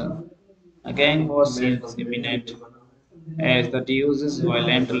the prison, a gang war seems imminent as the Deuces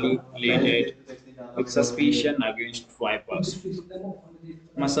violently related with suspicion against Vipers.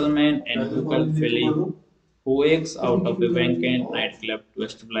 Muscleman and local Philly, who wakes out of a vacant nightclub to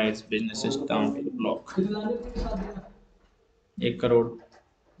stabilize businesses down to the block. 1 crore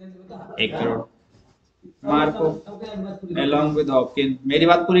 1 crore. Marco along with Hopkin, मेरी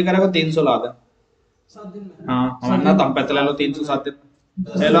बात पूरी करेगा 300 ला दे। हाँ हमारे ना तम पैसे ले लो 300 7 दिन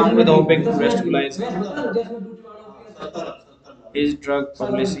along with hoping to visualize his drug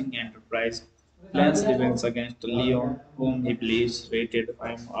publishing enterprise. Plans defense against Leon, whom he believes rated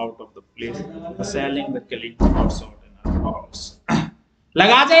him out of the place, selling the killing outside in a house.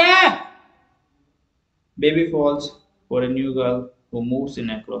 लगा दे! Baby falls for a new girl who moves in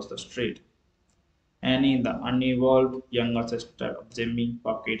across the street. Annie, the unevolved younger sister of Jimmy,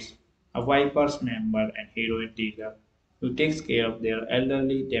 pockets a Vipers member and heroine dealer who takes care of their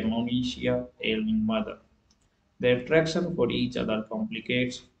elderly dementia ailing mother. Their attraction for each other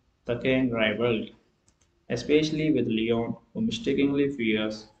complicates the gang rivalry, especially with Leon, who mistakenly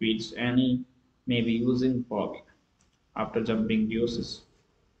feels Annie may be using Bobby after jumping Deuces.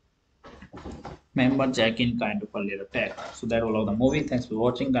 Member Jack in kind of a little attack. So that all of the movie. Thanks for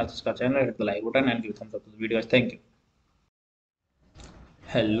watching. Guys, subscribe channel, hit the like button, and give thumbs up to the video. Thank you.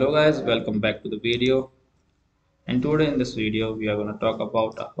 Hello guys, welcome back to the video. And today in this video, we are going to talk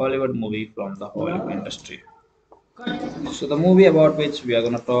about a Hollywood movie from the Hollywood industry. So the movie about which we are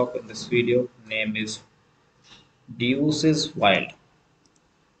going to talk in this video name is Deuces Wild.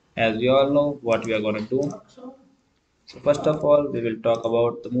 As we all know what we are going to do. So first of all, we will talk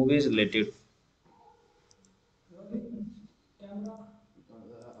about the movies related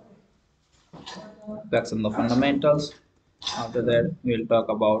facts and the fundamentals. After that, we will talk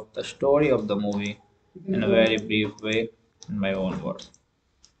about the story of the movie in a very brief way in my own words.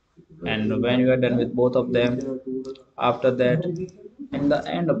 And when you are done with both of them, after that, in the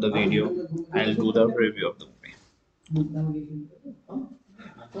end of the video, I'll do the review of the movie.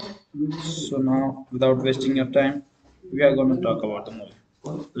 So now, without wasting your time, we are going to talk about the movie.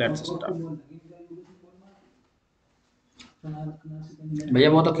 Let's start. भैया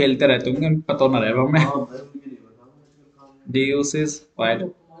वो तो खेलते रहते होंगे, उनको पता ना रहेगा हमें। Deuces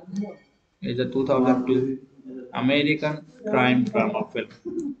Wild is a 2002 American crime drama film.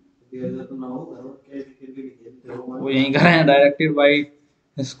 वो यहीं का है, directed by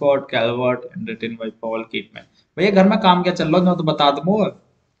Scott Calvert and written by Paul कीटमैन। भैया घर में काम क्या चल रहा है मैं तो बता दूं।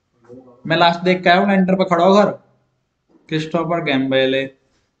 मैं लास्ट देख के आया हूँ, एंटर पे खड़ा हो घर। Christopher गैम्बेले।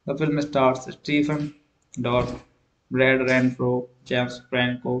 The film stars Stephen dwarf, bread Renfro, James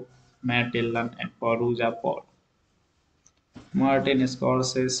Franco, mat Dylan and फरूजा Paul. Martin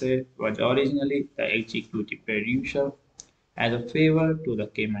Scorsese was originally the executive producer as a favor to the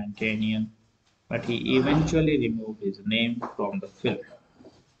Canadian, but he eventually removed his name from the film.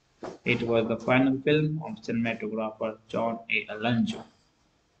 It was the final film of cinematographer John A. Alonzo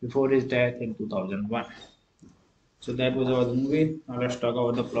before his death in 2001. So that was about the movie. Now let's talk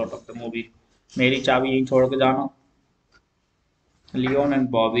about the plot of the movie. मेरी चाबी यहीं छोड़ के जाना. Leon and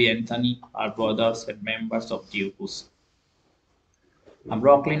Bobby Anthony are brothers and members of Deuces, a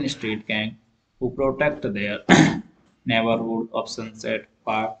Brooklyn street gang who protect their neighborhood of Sunset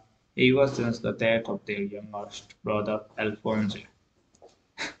Park ever since the death of their youngest brother Alphonse,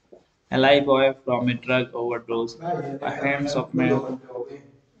 a live boy from a drug overdose at the hands of men.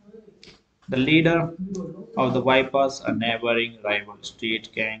 The leader of the Vipers, a neighboring rival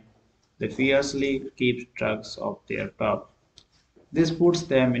street gang, they fiercely keep drugs off their turf. This puts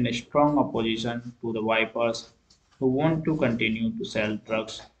them in a strong opposition to the Vipers, who want to continue to sell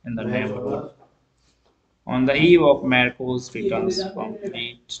drugs in the neighborhood. On the eve of Marco's returns from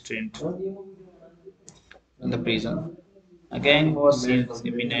late stint in the prison, a gang war seems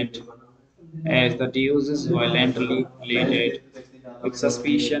imminent as the Deuces violently related with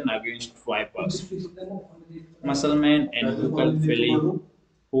suspicion against Vipers. Muscleman and local Philly,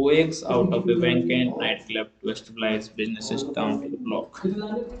 who wakes out of a vacant nightclub to stabilize businesses down to the block.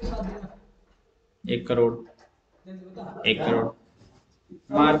 1 crore. 1 crore.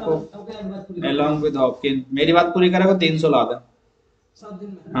 Marco along with Hopkin, मेरी बात पूरी करेगा 300 ला दे।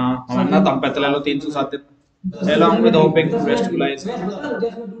 हाँ हमारे ना तम पैसे ले लो 300 7 दिन along with hoping to visualize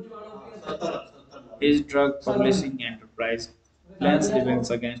his drug publishing enterprise. Plans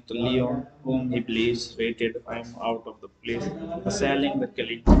defense against Leon, whom he believes rated him out of the place, selling the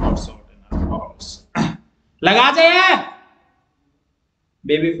killing outside in a house. लगा दे!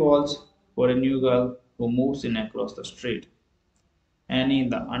 Baby falls for a new girl who moves in across the street. Annie,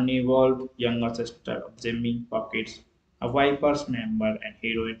 the unevolved younger sister of Jimmy, pockets a Vipers member and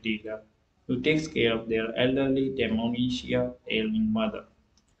heroine dealer who takes care of their elderly dementia ailing mother.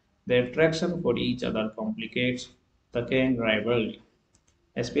 Their attraction for each other complicates the gang rivalry,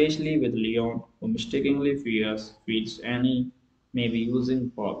 especially with Leon, who mistakenly feels Annie may be using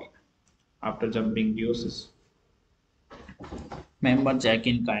Bobby after jumping Deuces. Member check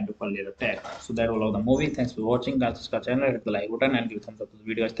in kind of a little tag. So that all of the movie. Thanks for watching. Guys, subscribe channel, hit the like button, and give thumbs up to the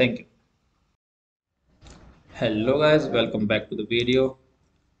video. Guys, thank you. Hello guys, welcome back to the video.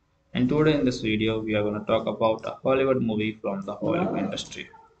 And today in this video, we are going to talk about a Hollywood movie from the Hollywood industry.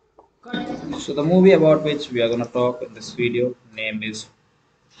 So the movie about which we are going to talk in this video name is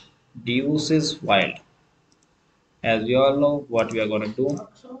Deuces Wild. As we all know what we are going to do.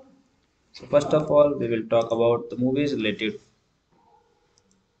 So first of all, we will talk about the movies related.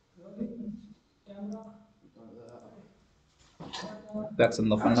 That's on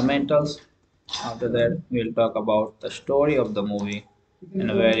the fundamentals. After that, we will talk about the story of the movie in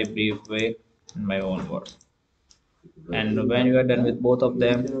a very brief way in my own words. And when you are done with both of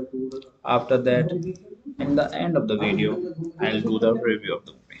them, after that, in the end of the video, I'll do the review of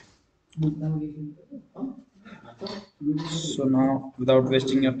the movie. So now, without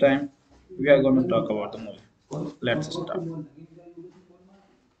wasting your time, we are going to talk about the movie. Let's start.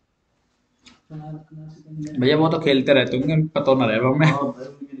 भैया वो तो खेलते रहते होंगे पता ना रहे हमें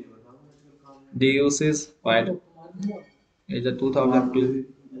Deuces Wild is a 2002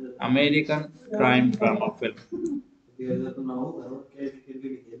 American crime drama film.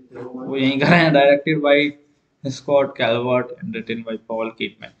 वो यहीं का है directed by Scott Calvert and written by Paul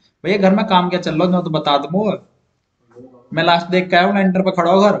किटमैन। भैया घर में काम क्या चल रहा है मैं तो बता दूं। मैं लास्ट देख के आया हूँ एंटर पे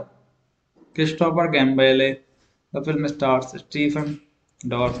खड़ा हो घर Christopher गैम्बेले। The film stars Stephen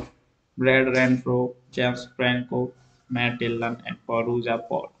dwarf, bread Renfro, James Franco, mat Dylan and परूजा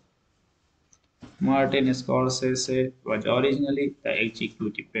Paul. Martin Scorsese was originally the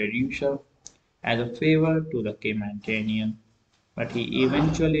executive producer as a favor to the Comedian, but he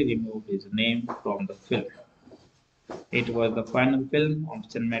eventually removed his name from the film. It was the final film of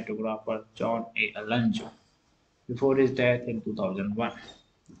cinematographer John A. Alonso before his death in 2001.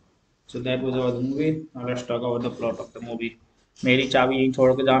 So that was our movie. Now let's talk about the plot of the movie. मेरी चाबी यहीं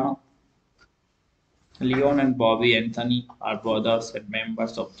छोड़ के जाना. Leon and Bobby Anthony are brothers and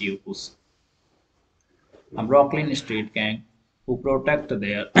members of Deuces, a Brooklyn street gang who protect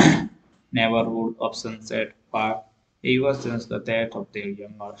their neighborhood of Sunset Park ever since the death of their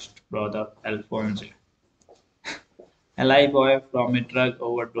youngest brother Alphonse, a live boy from a drug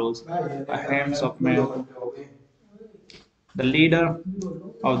overdose at hands of meth. The leader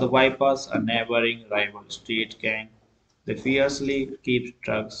of the Vipers, a neighboring rival street gang, they fiercely keeps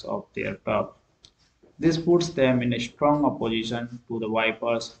drugs off their top. This puts them in a strong opposition to the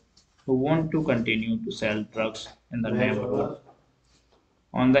Vipers, who want to continue to sell drugs in the neighborhood.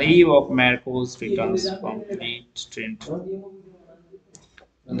 On the eve of Marco's returns from late stint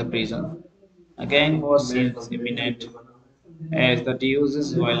in the prison, a gang war seems imminent as the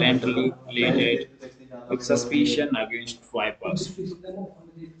Deuces violently related with suspicion against Vipers.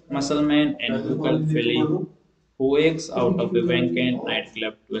 Muscleman and Google Philly, who wakes out of a vacant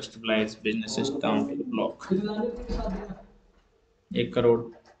nightclub to stabilize businesses down to the block. 1 crore,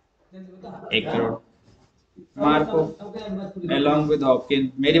 1 crore. Marco along with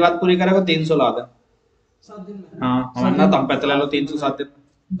Hopkins, मेरी बात पूरी करेगा 300 ला दे। हाँ हम ना तम पैसे ले लो 307 दिन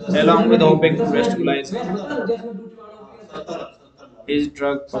along with hoping to stabilize his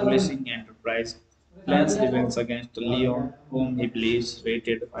drug publishing enterprise. Plans revenge against Leon, whom he believes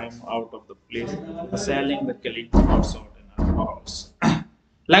rated him out of the place for selling the killing outside in a house.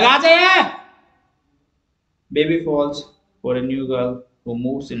 लगा चाहिए! Baby falls for a new girl who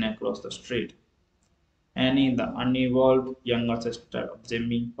moves in across the street. Annie, the unevolved younger sister of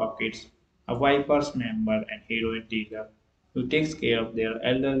Jimmy Pockets, a Vipers member and heroin dealer who takes care of their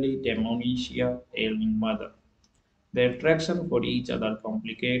elderly dementia ailing mother. Their attraction for each other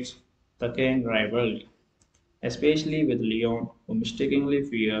complicates the gang rivalry, especially with Leon, who mistakenly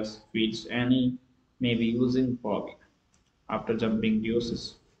feels Annie may be using Bobby after jumping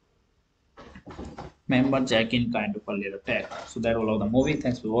deuces. Member check in kind of a little tag. So that all of the movie.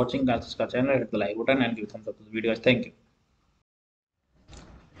 Thanks for watching. Guys, subscribe channel, hit the like button, and give thumbs up to the video. Guys, thank you.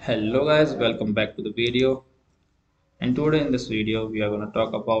 Hello guys, welcome back to the video. And today in this video, we are going to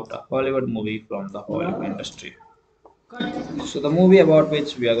talk about a Hollywood movie from the Hollywood industry. So the movie about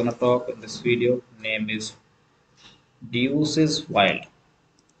which we are going to talk in this video name is Deuces Wild.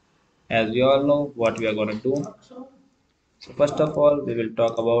 As we all know what we are going to do. So first of all, we will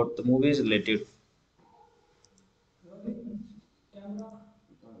talk about the movies related.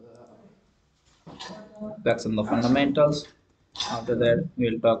 That's on the fundamentals. After that, we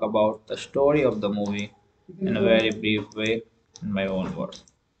will talk about the story of the movie in a very brief way in my own words.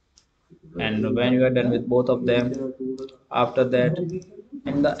 And when you are done with both of them, after that,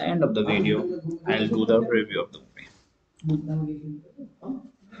 in the end of the video, I'll do the review of the movie.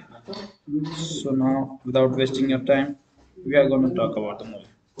 So now, without wasting your time, we are going to talk about the movie.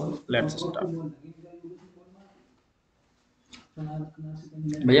 Let's start.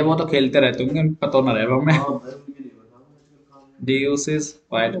 भैया वो तो खेलते रहते होंगे, पता ना रहेगा हमें। Deuces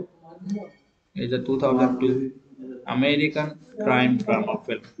Wild is a 2002 American crime drama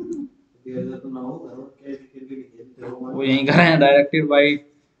film. वो यहीं का है, directed by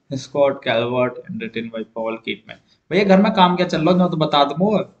Scott Calvert and written by Paul किटमैन। भैया घर में काम क्या चल रहा है तो बता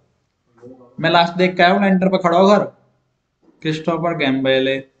दूं। मैं लास्ट देख के आया हूँ, एंटर पे खड़ा हो घर। Christopher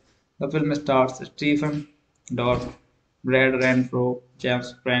गैम्बेले। The film stars Stephen dwarf, bread Renfro,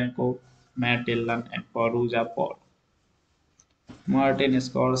 James Franco, mat Dylan and परूजा Paul. Martin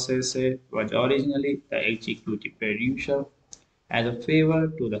Scorsese was originally the executive producer as a favor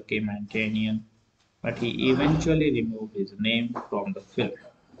to the Comedian, but he eventually removed his name from the film.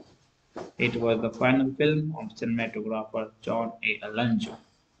 It was the final film of cinematographer John A. Alonso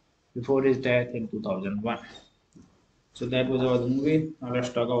before his death in 2001. So that was about the movie. Now let's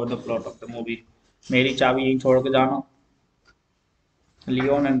talk about the plot of the movie. मेरी चाबी यहीं छोड़ के जाना.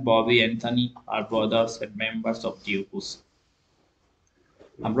 Leon and Bobby Anthony are brothers and members of Deuces,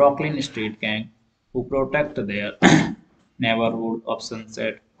 a Brooklyn street gang who protect their neighborhood of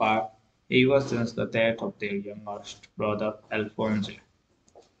Sunset Park ever since the death of their youngest brother Alphonse.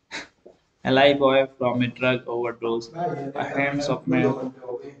 A live boy from a drug overdose, a hands of man,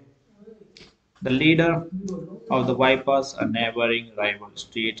 the leader of the Vipers, a neighboring rival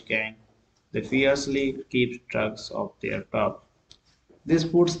street gang, they fiercely keep drugs off their turf. This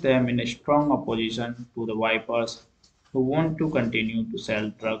puts them in a strong opposition to the Vipers, who want to continue to sell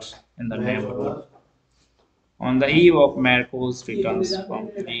drugs in the neighborhood. On the eve of Marco's returns from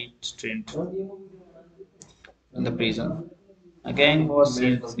fleet stint in the prison, a gang war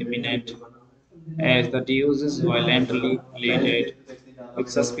seems imminent as the Deuces violently related with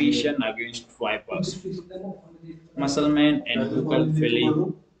suspicion against Vipers. Muscleman and Uncle Philly,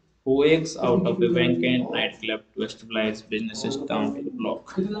 who wakes out of a vacant nightclub to stabilize businesses down to the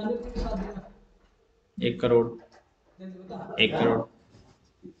block. 1 crore, 1 crore.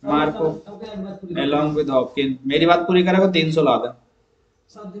 Marco along with Hopkins, मेरी बात पूरी करेगा 300 ला दे।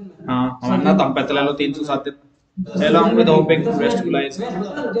 हाँ हमारा तो हम पैसे ले लो 307 दिन। Along with Hopkins to stabilize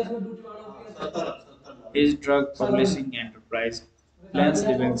his drug publishing enterprise, plans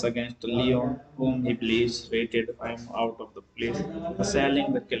revenge against Leon, whom he believes rated him out of the place for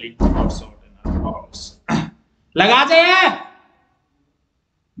selling the killing outside in a house. लगा दे!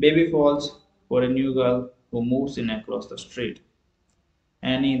 Baby falls for a new girl who moves in across the street.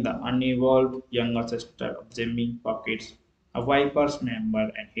 Annie, the unevolved younger sister of Jimmy Pockets, a Vipers member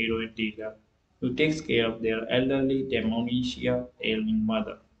and heroin dealer who takes care of their elderly dementia ailing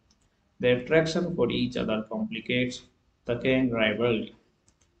mother. Their attraction for each other complicates the gang rivalry,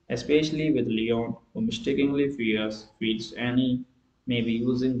 especially with Leon, who mistakenly feels Annie may be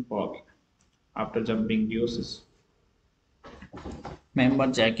using Bobby after jumping Deuces. Member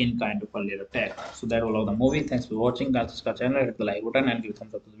Jack in kind of a little attack. So that all of the movie. Thanks for watching. Guys, subscribe channel, hit the like button, and give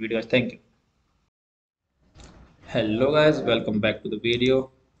thumbs up to the video. Thank you. Hello guys, welcome back to the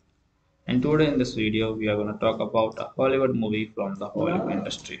video. And today in this video, we are going to talk about a Hollywood movie from the Hollywood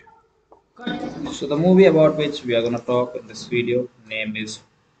industry. So the movie about which we are going to talk in this video name is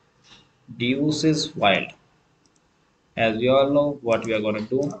Deuces Wild. As we all know what we are going to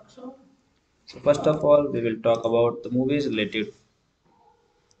do. So first of all, we will talk about the movies related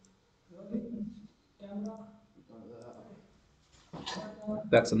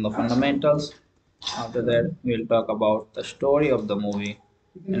facts and the fundamentals. After that, we will talk about the story of the movie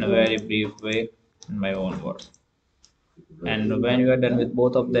in a very brief way in my own words. And when you are done with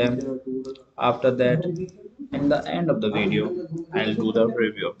both of them, after that, in the end of the video, I'll do the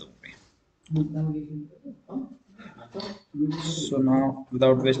review of the movie. So now,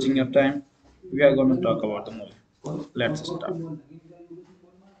 without wasting your time, we are going to talk about the movie. Let's start.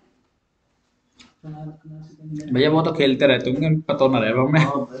 भैया वो तो खेलते रहते होंगे, पता ना रहेगा हमें।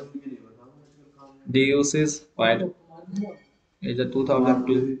 Deuces Wild is a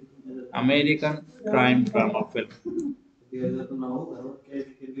 2002 American crime drama film.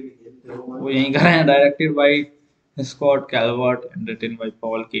 वो यहीं का है, directed by Scott Calvert and written by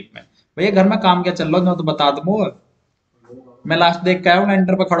Paul किटमैन। भैया घर में काम क्या चल रहा है तो बता दूं। मैं लास्ट देख के आया हूँ,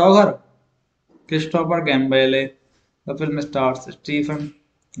 एंटर पे खड़ा हो घर। Christopher गैम्बेले। The film stars Stephen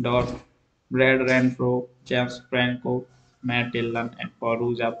dwarf, bread Renfro, James Franco, mat Dylan and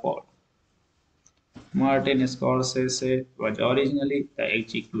परूजा Paul. Martin Scorsese was originally the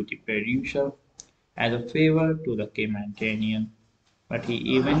executive producer as a favor to the Comedian, but he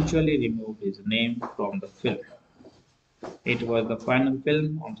eventually removed his name from the film. It was the final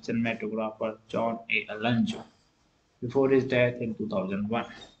film of cinematographer John A. Alonso before his death in 2001.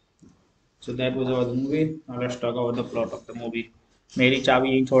 So that was about the movie. Now let's talk about the plot of the movie. मेरी चाबी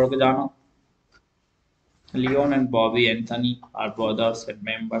यहीं छोड़ के जाना. Leon and Bobby Anthony are brothers and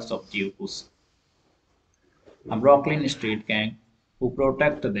members of Deuces, a Brooklyn street gang who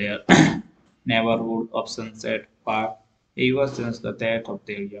protect their neighborhood of Sunset Park ever since the death of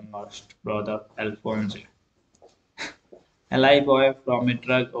their youngest brother Alphonse, a live boy from a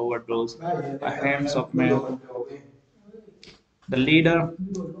drug overdose at the hands of men. The leader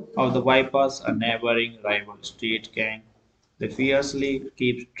of the Vipers, a neighboring rival street gang, they fiercely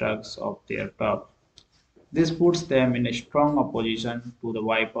keep drugs off their turf. This puts them in a strong opposition to the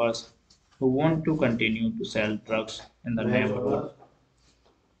Vipers, who want to continue to sell drugs in the neighborhood.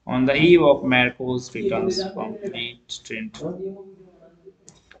 On the eve of Marco's returns from late stint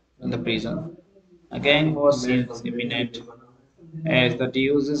in the prison, a gang war seems imminent as the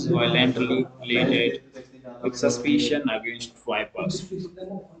Deuces violently related with suspicion against Vipers.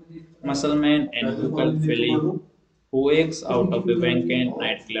 Muscleman and local Philly, who wakes out of a vacant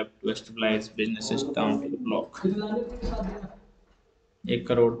nightclub to establish businesses down to the block. 1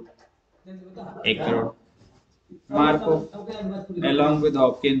 crore 1 crore Marco along with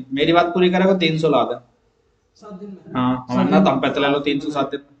Hopkins मेरी बात पूरी करेगा 300 ला दे हाँ हमारा ना तम पे ले लो 307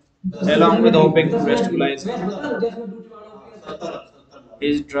 दिन along with hoping to stabilize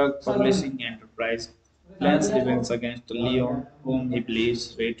his drug publishing enterprise plans revenge against Leon, whom he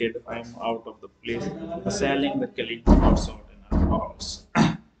believes rated him out of the place for selling the killing outside in her house.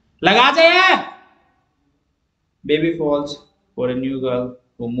 लगा चाहिए! Baby falls for a new girl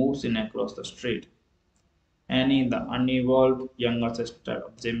who moves in across the street. Annie, the unevolved younger sister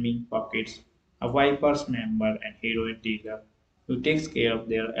of Jimmy Pockets, a Vipers member and heroin dealer who takes care of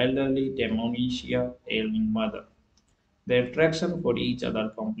their elderly dementia ailing mother. Their attraction for each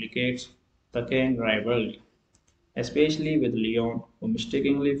other complicates the gang rivalry, especially with Leon, who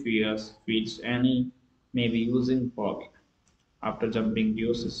mistakenly feels Annie may be using Bobby after jumping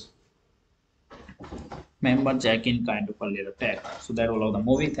deuces. Member Jack in kind of a little attack. So that was all the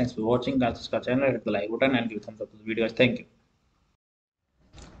movie. Thanks for watching. Guys, subscribe channel, hit the like button, and give thumbs up to the video. Guys, thank you.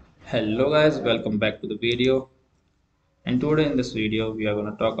 Hello guys, welcome back to the video. And today in this video, we are going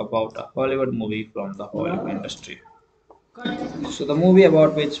to talk about a Hollywood movie from the Hollywood industry. So the movie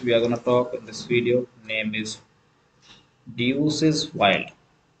about which we are going to talk in this video name is Deuces Wild.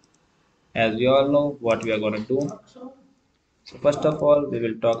 As we all know what we are going to do. So first of all, we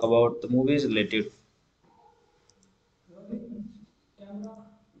will talk about the movies related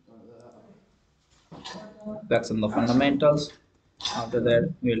facts and the fundamentals. After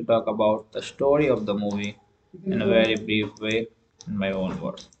that, we will talk about the story of the movie in a very brief way in my own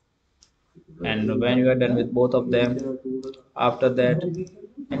words. And when you are done with both of them, after that,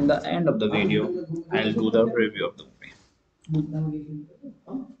 in the end of the video, I'll do the review of the movie.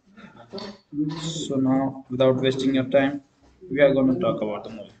 So now, without wasting your time, we are going to talk about the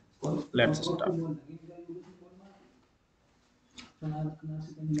movie. Let's start.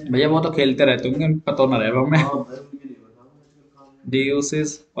 भैया वो तो खेलते रहते होंगे पता ना रहे हमें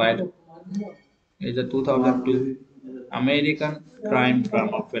Deuces Wild is a 2002 American crime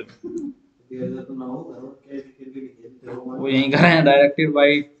drama film. वो यहीं का है directed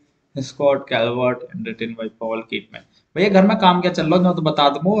by Scott Calvert and written by Paul कीटमैन. भैया घर में काम क्या चल रहा है मैं तो बता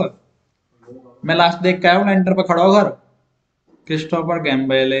दूं. मैं लास्ट देख के आया हूँ एंटर पे खड़ा हो घर. Christopher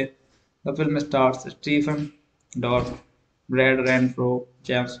गैम्बेले. The film stars Stephen Dorff, Brad Renfro,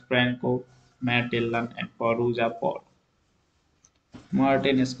 James Franco, Matt Dillon, and Perugia Paul.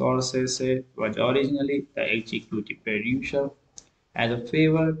 Martin Scorsese was originally the executive producer as a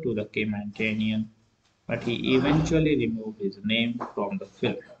favor to the Caymanian, but he eventually removed his name from the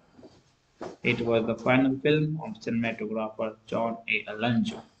film. It was the final film of cinematographer John A.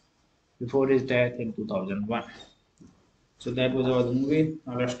 Alonso before his death in 2001. So that was about the movie.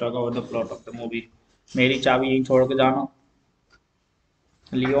 Now let's talk about the plot of the movie. मेरी चाबी यहीं छोड़ के जाना.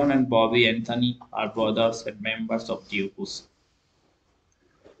 Leon and Bobby Anthony are brothers and members of Deuces,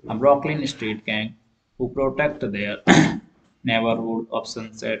 a Brooklyn street gang who protect their neighborhood of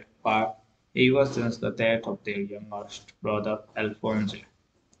Sunset Park ever since the death of their youngest brother Alphonse,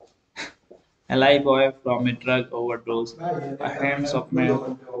 a live boy from a drug overdose at the hands of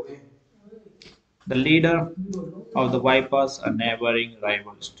men. The leader of the Vipers, a neighboring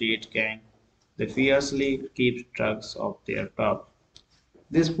rival street gang, they fiercely keep drugs off their turf.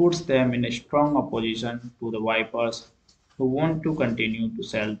 This puts them in a strong opposition to the Vipers, who want to continue to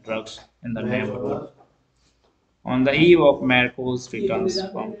sell drugs in the neighborhood. On the eve of Marco's returns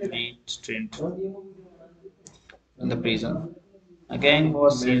from late stint in the prison, a gang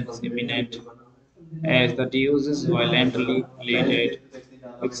war seems imminent as the Deuces violently related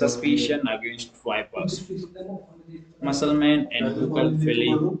with suspicion against vipers. Muscleman and local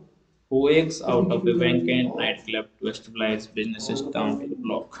Philly, who wakes out of a vacant nightclub to establish businesses down to the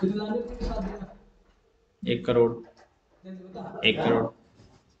block. 1 crore 1 crore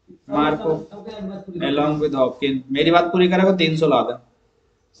Marco along with Hopkins मेरी बात पूरी करेगा 300 ला दे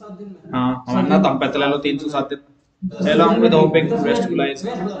हाँ हम ना दम पे ले लो 307 दिन along with hoping to establish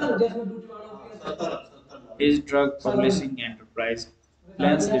his drug publishing enterprise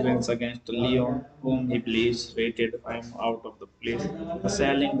plans revenge against Leon, whom he believes rated him out of the place for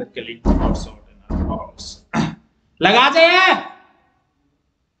selling the killing outside in her house. लगा चाहिए!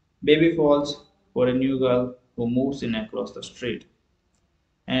 Baby falls for a new girl who moves in across the street.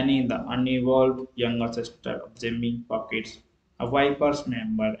 Annie, the unevolved younger sister of Jimmy Pockets, a Vipers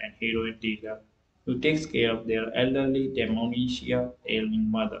member and heroin dealer who takes care of their elderly demonia ailing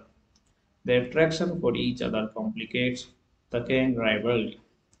mother. Their attraction for each other complicates the gang rivalry,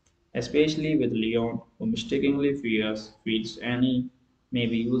 especially with Leon, who mistakenly feels Annie may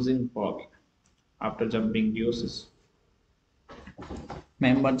be using Bobby after jumping Deuces.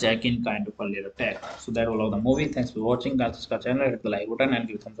 Member Jack in kind of a little attack. So that all of the movie. Thanks for watching. Guys, subscribe channel, hit the like button, and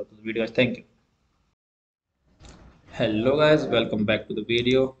give thumbs up to the video. Thank you. Hello guys, welcome back to the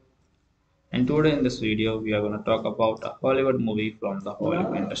video. And today in this video, we are going to talk about a Hollywood movie from the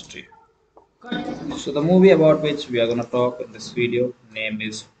Hollywood industry. So the movie about which we are going to talk in this video name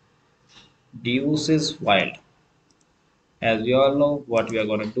is Deuces Wild. As we all know what we are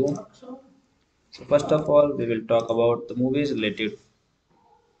going to do. So first of all, we will talk about the movies related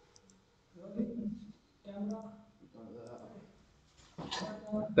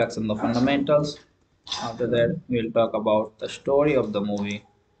facts and the fundamentals. After that, we will talk about the story of the movie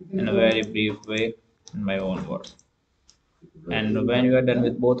in a very brief way in my own words. And when you are done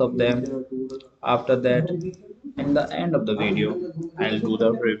with both of them, after that, in the end of the video, I'll do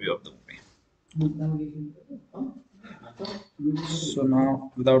the review of the movie. So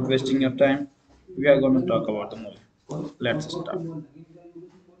now, without wasting your time, we are going to talk about the movie. Let's start.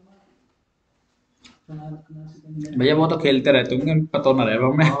 भैया वो तो खेलते रहते होंगे पता ना रहेगा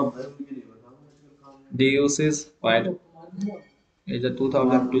हमें Deuces Wild is a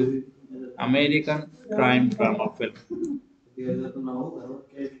 2002 American crime drama film.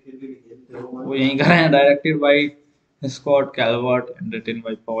 वो यहीं का है directed by Scott Calvert and written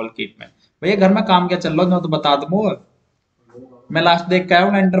by Paul कीटमैन. भैया घर में काम क्या चल रहा है मैं तो बता दूं. मैं लास्ट देख के आया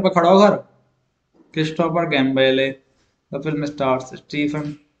हूँ एंटर पे खड़ा हो घर. Christopher गैम्बेले. The film stars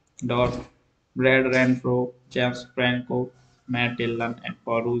Stephen dwarf, Brad Renfro, James Franco, Matt Dillon, and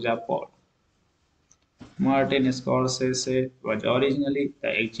Perugia Paul. Martin Scorsese was originally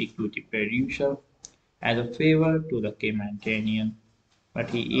the executive producer as a favor to the Caymanian, but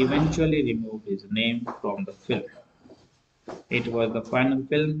he eventually removed his name from the film. It was the final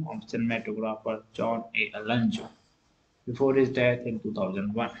film of cinematographer John A. Alonso before his death in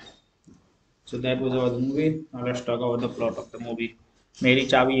 2001. So that was our movie. Now let's talk about the plot of the movie. मेरी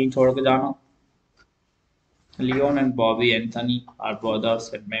चाबी यहीं छोड़ के जाना. Leon and Bobby Anthony are brothers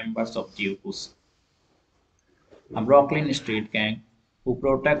and members of Deuces, a Brooklyn street gang who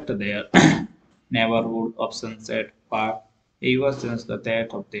protect their neighborhood of Sunset Park ever since the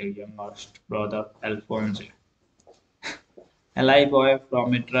death of their youngest brother Alphonse, a live boy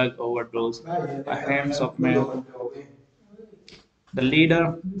from a drug overdose by hands of men. The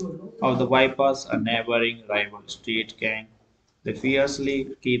leader of the Vipers, a neighboring rival street gang, they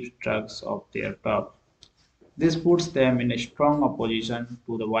fiercely keeps drugs off their top. This puts them in a strong opposition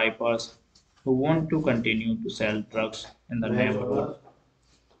to the Vipers, who want to continue to sell drugs in the neighborhood.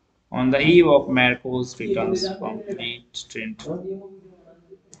 On the eve of Marco's returns from late stint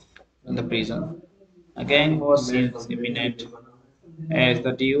in the prison, a gang war seems imminent as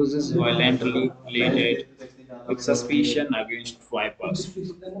the Deuces violently related with suspicion against Vipers.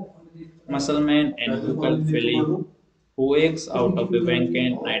 Muscleman and local Philly, who wakes out of a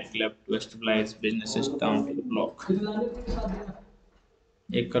vacant nightclub to establish businesses down to the block.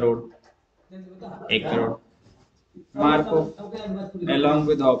 1 crore 1 crore Marco along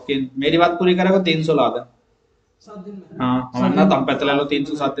with Hopkins मेरी बात पूरी करेगा 300 ला दे हाँ हम ना दम पे ले लो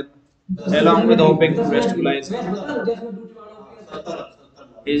 307 दिन along with hoping to establish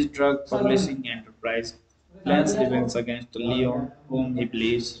his drug publishing enterprise plans revenge against Leon, whom he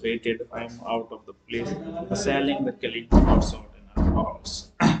believes rated him out of the place for selling the killing outside in her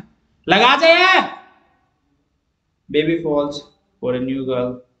house. लगा चाहिए! Baby falls for a new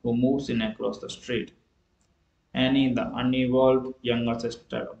girl who moves in across the street. Annie, the unevolved younger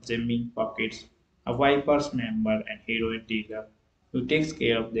sister of Jimmy Pockets, a Vipers member and heroin dealer who takes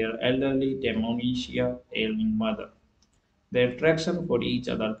care of their elderly dementia ailing mother. Their attraction for each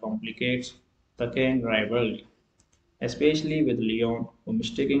other complicates the gang rivalry, especially with Leon, who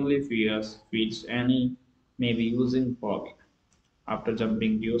mistakenly feels Annie may be using Bobby after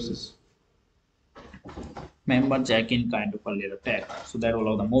jumping Deuces. Member Jack in kind of a little attack. So that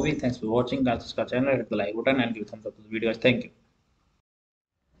all of the movie. Thanks for watching. Guys, subscribe channel, hit the like button, and give thumbs up to the video. Guys, thank you.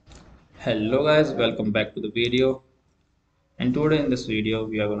 Hello guys, welcome back to the video. And today in this video,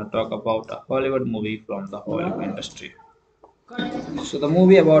 we are going to talk about a Hollywood movie from the Hollywood industry. So the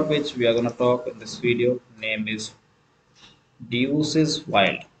movie about which we are going to talk in this video name is Deuces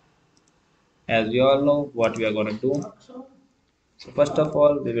Wild. As we all know what we are going to do. So first of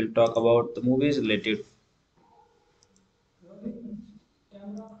all, we will talk about the movies related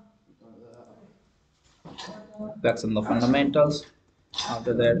facts and the fundamentals.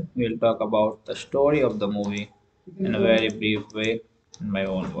 After that, we will talk about the story of the movie in a very brief way in my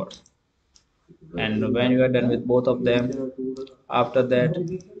own words. And when you are done with both of them, after that,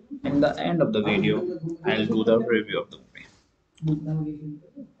 in the end of the video, I'll do the review of the movie.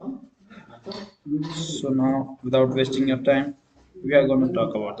 So now, without wasting your time, we are going to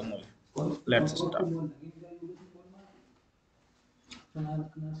talk about the movie. Let's start.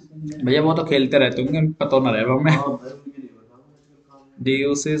 भैया वो तो खेलते रहते होंगे उनको पता ना रहेगा हमें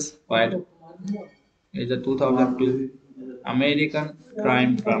Deuces Wild is a 2002 American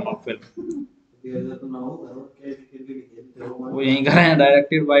crime drama film. वो यहीं का है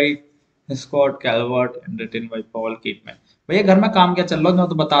directed by Scott Calvert and written by Paul कीटमैन। भैया घर में काम क्या चल रहा है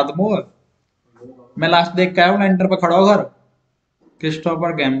तो बता दो। मैं लास्ट देख के आया हूँ एंटर पे खड़ा हो घर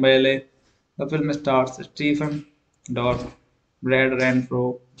Christopher गैम्बेले। The film stars Stephen dwarf, bread Renfro,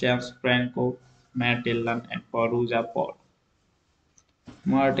 James Franco, mat Dylan and परूजा Paul.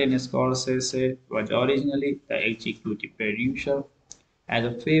 Martin Scorsese was originally the executive producer as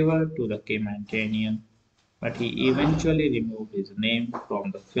a favor to the Comedian, but he eventually removed his name from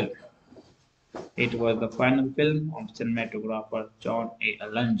the film. It was the final film of cinematographer John A.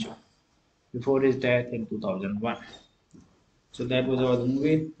 Alonso before his death in 2001. So that was about the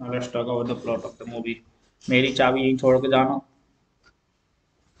movie. Now let's talk about the plot of the movie. मेरी चाबी यहीं छोड़ के जाना.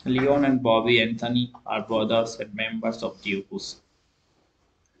 Leon and Bobby Anthony are brothers and members of Deuces,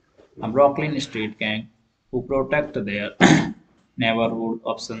 a Brooklyn street gang who protect their neighborhood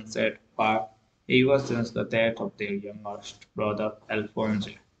of Sunset Park ever since the death of their youngest brother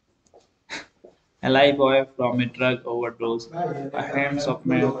Alphonse, a live boy from a drug overdose at the hands of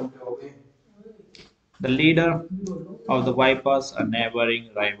man. The leader of the Vipers, a neighboring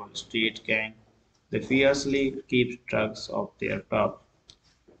rival street gang, they fiercely keep drugs off their top.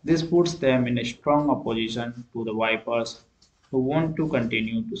 This puts them in a strong opposition to the Vipers, who want to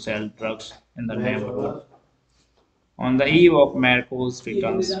continue to sell drugs in the neighborhood. On the eve of Marco's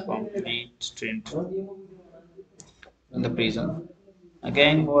returns from fleet stint in the prison, a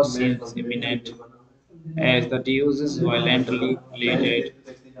gang war seems imminent as the Deuces violently related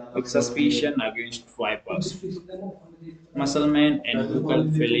with suspicion against Vipers. Muscleman and Google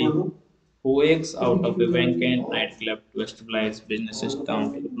Philly, who wakes out of a vacant nightclub to stabilize businesses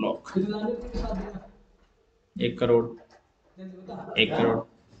down to the block. 1 crore 1 crore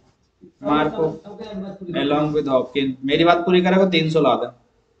Marco along with Hopkins मेरी बात पूरी करेगा 300 ला दे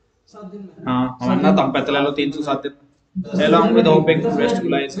हाँ हम ना तम पे ले लो 307 दिन along with Hopkins to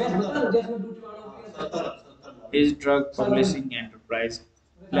stabilize his drug publishing enterprise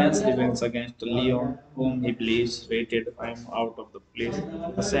plans revenge against Leon, whom he believes rated him out of the place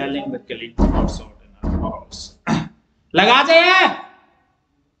for selling the killing outside in a house. लगा दे!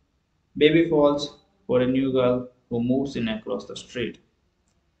 Baby falls for a new girl who moves in across the street.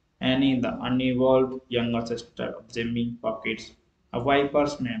 Annie, the unevolved younger sister of Jimmy Pockets, a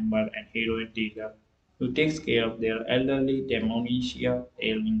Vipers member and heroin dealer who takes care of their elderly dementia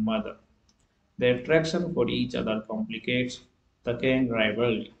ailing mother. Their attraction for each other complicates the gang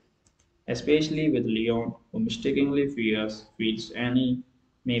rivalry, especially with Leon, who mistakenly feels Annie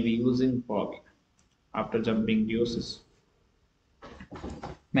may be using Bobby after jumping deuces.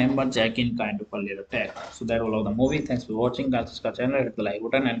 Member Jack in kind of a little attack. So that all of the movie. Thanks for watching. Guys, subscribe channel, hit the like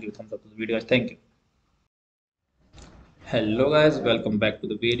button, and give thumbs up to the video. Guys, thank you. Hello guys, welcome back to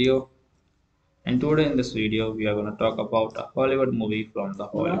the video. And today in this video, we are going to talk about a Hollywood movie from the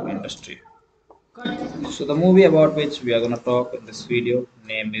Hollywood industry. So the movie about which we are going to talk in this video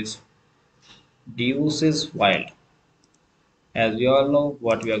name is Deuces Wild. As we all know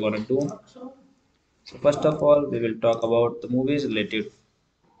what we are going to do. So first of all, we will talk about the movies related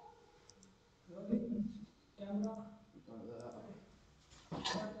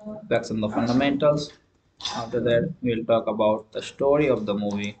facts and the fundamentals. After that, we'll talk about the story of the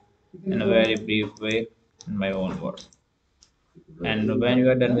movie in a very brief way in my own words. And when you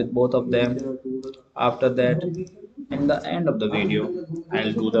are done with both of them, after that, in the end of the video,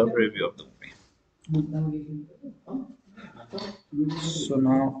 I'll do the review of the movie. So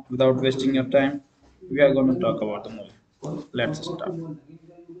now, without wasting your time, we are going to talk about the movie. Let's start.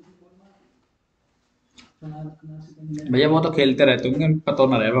 भैया वो तो खेलते रहते होंगे पता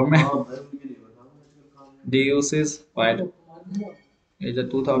ना रहे हमें Deuces Wild is a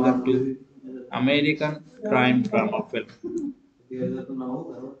 2002 American crime drama film.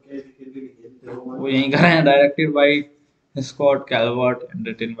 वो यहीं का है directed by Scott Calvert and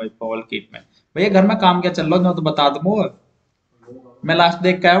written by Paul किटमैन। भैया घर में काम क्या चल रहा है मैं तो बता दूं। मैं लास्ट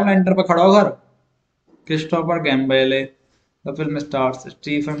देख के आया हूँ एंटर पे खड़ा हो घर Christopher गैम्बेले। The film stars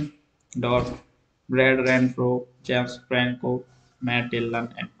Stephen dwarf, bread Renfro, James Franco, mat Dylan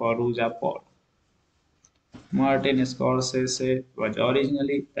and फरूजा Paul. Martin Scorsese was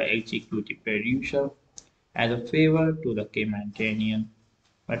originally the executive producer as a favor to the Canadian,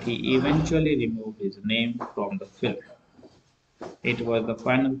 but he eventually removed his name from the film. It was the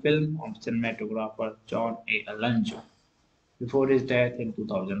final film of cinematographer John A. Alonso before his death in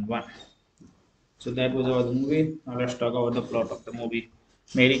 2001. So that was about the movie. Now let's talk about the plot of the movie.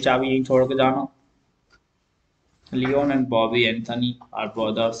 मेरी चाबी यहीं छोड़ के जाना. Leon and Bobby Anthony are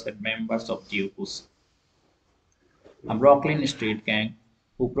brothers and members of Deuces, a Brooklyn street gang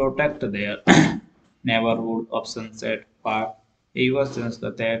who protect their neighborhood of Sunset Park ever since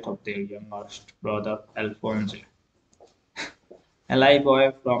the death of their youngest brother Alphonse, a live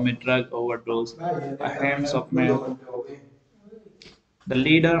boy from a drug overdose at hands of men. The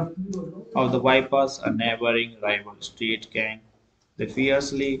leader of the Vipers, a neighboring rival street gang, they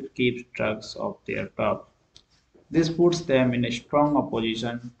fiercely keeps drugs off their turf. This puts them in a strong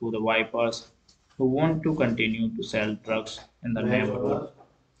opposition to the Vipers, who want to continue to sell drugs in the neighborhood.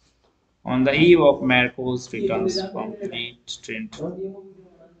 On the eve of Marco's returns from fleet stint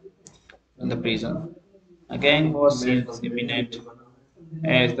in the prison, a gang war seems imminent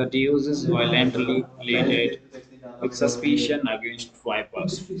as the Deuces violently related with suspicion against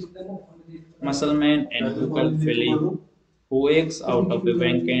Vipers. Muscleman and Google Philly, who wakes out of a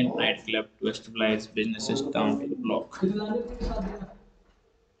vacant nightclub to stabilize businesses down to the block.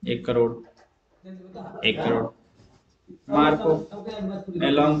 1 crore 1 crore Marco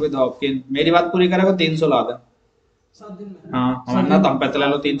along with Hopkins मेरी बात पूरी करेगा 300 ला दे हाँ हम ना दम पे ले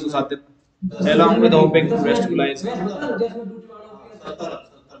लो 300 7 दिन along with Hopkins to stabilize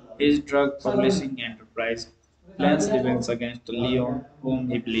his drug publishing enterprise plans revenge against Leon, whom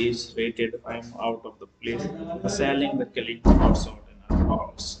he believes rated him out of the place for selling the killing outside in her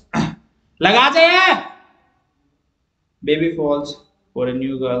house. लगा चाहिए! Baby falls for a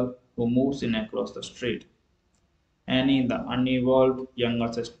new girl who moves in across the street. Annie, the unevolved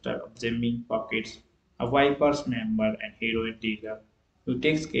younger sister of Jimmy Pockets, a Vipers member and heroin dealer who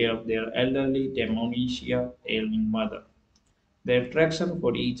takes care of their elderly dementia ailing mother. Their attraction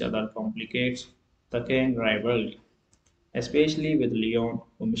for each other complicates the gang rivalry, especially with Leon,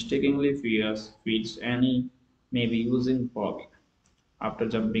 who mistakenly feels Annie may be using Bobby after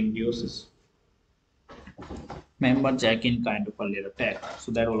jumping deuces. Member Jack in kind of a little attack.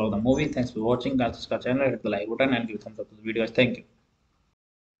 So that all of the movie. Thanks for watching. Guys, subscribe channel, hit the like button, and give thumbs up to the video. Thank you.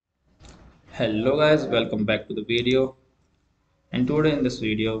 Hello guys, welcome back to the video. And today in this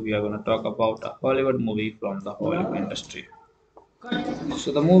video, we are going to talk about a Hollywood movie from the Hollywood industry.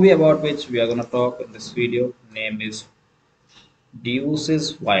 So the movie about which we are going to talk in this video name is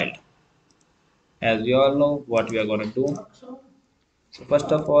Deuces Wild. As we all know what we are going to do. So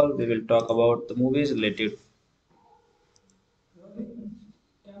first of all, we will talk about the movies related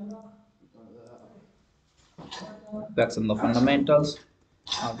facts and the fundamentals.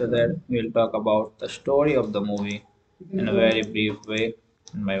 After that, we will talk about the story of the movie in a very brief way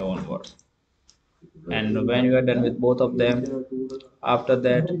in my own words. And when you are done with both of them, after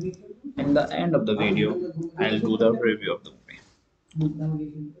that, in the end of the video, I'll do the review of the movie.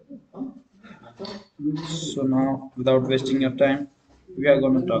 So now, without wasting your time, we are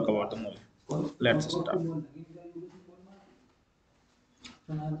going to talk about the movie. Let's start.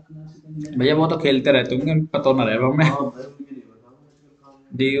 भैया वो तो खेलते रहते होंगे पता ना रहे हमें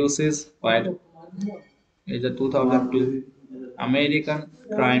Deuces Wild is a 2002 American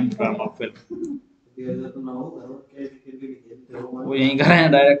crime drama film. वो यहीं का है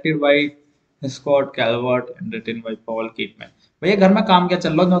directed by Scott Calvert and written by Paul किटमैन। भैया घर में काम क्या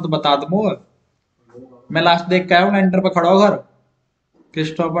चल रहा है मैं तो बता दूं। मैं लास्ट देख के आया हूँ एंटर पे खड़ा हो घर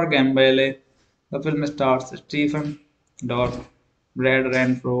Christopher गैम्बेले। The film stars Stephen dwarf, bread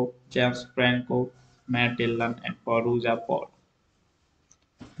Renfro, James Franco, Matt Dillon, and Perugia Paul.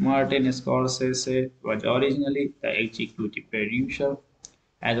 Martin Scorsese was originally the executive producer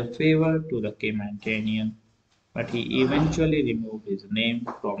as a favor to the Caymanian, but he eventually removed his name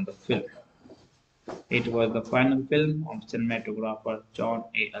from the film. It was the final film of cinematographer John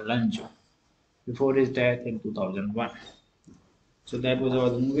A. Alonso before his death in 2001. So that was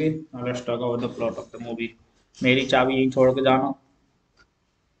about the movie. Now let's talk about the plot of the movie. मेरी चाबी यहीं छोड़ के जाना.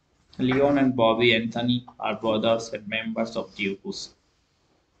 Leon and Bobby Anthony are brothers and members of Deuces,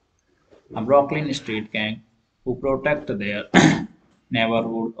 a Brooklyn street gang who protect their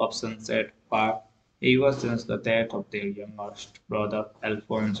neighborhood of Sunset Park ever since the death of their youngest brother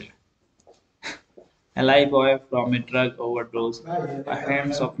Alphonse, a live boy from a drug overdose by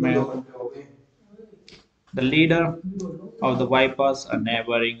hands of men. The leader of the Vipers, a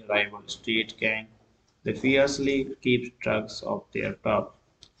neighboring rival street gang, they fiercely keep drugs off their turf.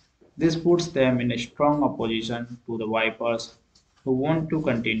 This puts them in a strong opposition to the Vipers, who want to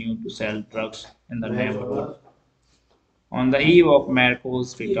continue to sell drugs in the neighborhood. On the eve of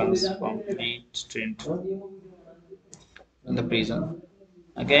Marco's returns from late stint in the prison,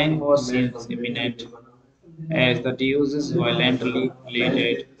 a gang war seems imminent as the Deuces violently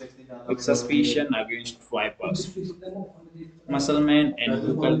related with suspicion against Vipers. Muscleman and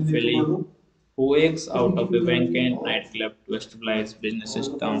Vocal Philly, who wakes out of a vacant nightclub to stabilize businesses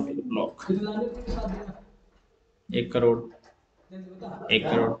down to the block. 1 crore 1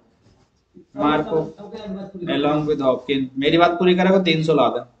 crore Marco along with Hopkins मेरी बात पूरी करेगा 300 ला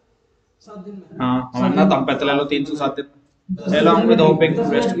दे हाँ हम ना तम पैसे ले लो 307 दिन along with hoping to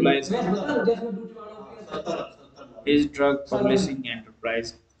stabilize his drug publishing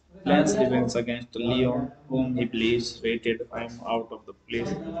enterprise plans defense against Leon, whom he believes rated him out of the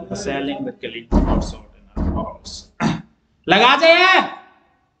place for selling the killing outside in a house. लगा दे!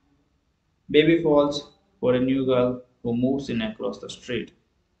 Baby falls for a new girl who moves in across the street.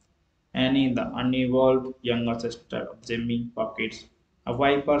 Annie, the unevolved younger sister of Jimmy Pockets, a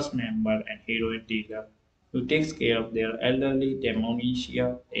Vipers member and heroin dealer who takes care of their elderly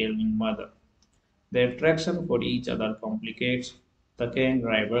dementia ailing mother. Their attraction for each other complicates the gang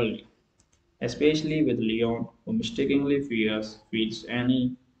rivalry, especially with Leon, who mistakenly feels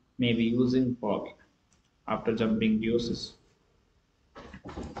Annie may be using Bobby after jumping deuces.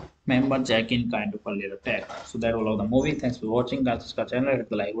 Member Jack in kind of a little attack. So that all of the movie. Thanks for watching. Guys, subscribe channel, hit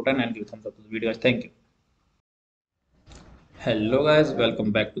the like button, and give thumbs up to the video. Guys, thank you. Hello guys,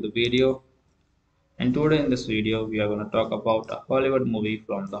 welcome back to the video. And today in this video, we are going to talk about a Hollywood movie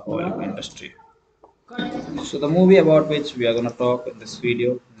from the Hollywood industry. So the movie about which we are going to talk in this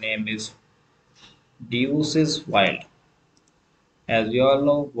video name is Deuces Wild. As we all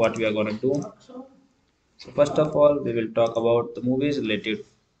know what we are going to do. So first of all, we will talk about the movies related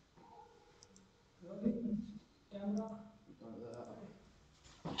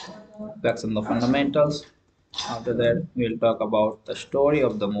facts and the fundamentals. After that, we will talk about the story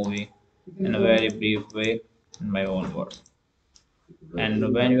of the movie in a very brief way in my own words.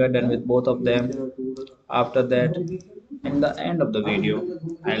 And when you are done with both of them, after that, in the end of the video,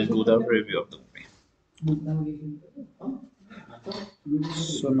 I'll do the review of the movie.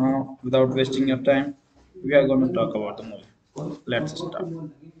 So now, without wasting your time, we are going to talk about the movie. Let's start.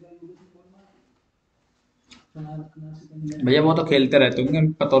 भैया वो तो खेलते रहते होंगे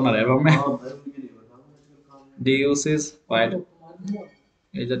पता ना रहे हमें Deuces Wild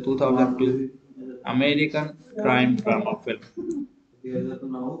is a 2002 American crime drama film.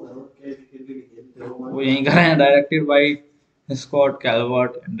 वो यहीं का है directed by Scott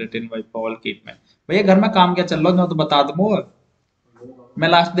Calvert and written by Paul कीटमैन. भैया घर में काम क्या चल रहा है तो बता दो. मैं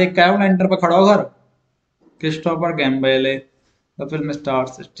लास्ट देख के आया हूँ ना एंटर पे खड़ा हो घर. Christopher गैम्बेले. The film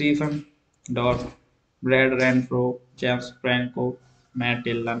stars Stephen Dorff, Brad Renfro, James Franco, Matt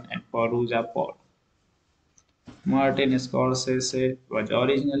Dillon, and Perugia Paul. Martin Scorsese was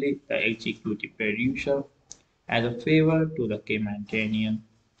originally the executive producer as a favor to the Caymanian,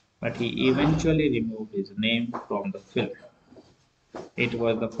 but he eventually removed his name from the film. It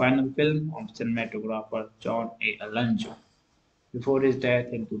was the final film of cinematographer John A. Alonso before his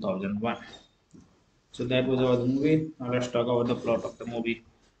death in 2001. So that was about the movie. Now let's talk about the plot of the movie.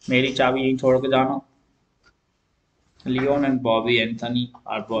 मेरी चाबी यहीं छोड़ के जाना. Leon and Bobby Anthony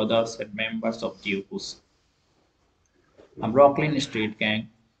are brothers and members of Deuces, a Brooklyn street gang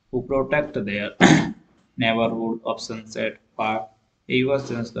who protect their neighborhood of Sunset Park ever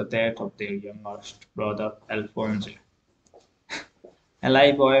since the death of their youngest brother Alphonse, a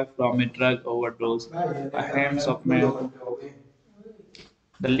live boy from a drug overdose by hands of men.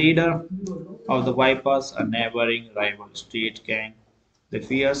 The leader of the Vipers, a neighboring rival street gang, They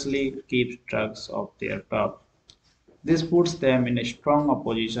fiercely keep drugs off their top. This puts them in a strong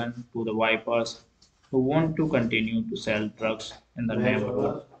opposition to the Vipers, who want to continue to sell drugs in the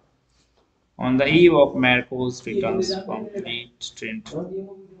neighborhood. On the eve of Marco's returns from fleet stint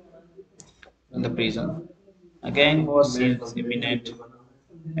in the prison, a gang war seems imminent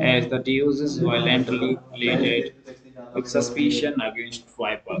as the Deuces violently related with suspicion against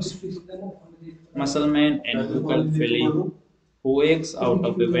Vipers. Muscleman and local Philly, who wakes out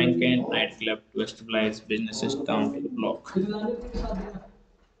of a vacant nightclub to establish businesses down to the block.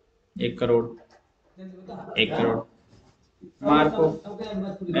 1 crore 1 crore Marco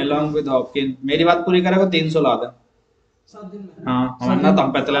along with Hopkins मेरी बात पूरी करेगा 300 ला दे हाँ हम ना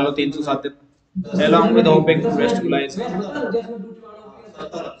तम पैसे ले लो 307 दिन along with Hopkins to establish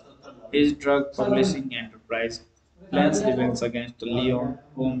his drug publishing enterprise plans revenge against Leon,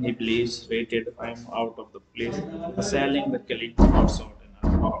 whom he believes rated him out of the place for selling the killing outside in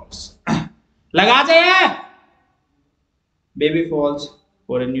her house. लगा दे! Baby falls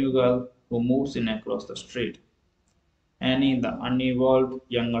for a new girl who moves in across the street. Annie, the unevolved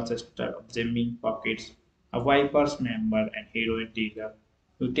younger sister of Jimmy Pockets, a Vipers member and heroin dealer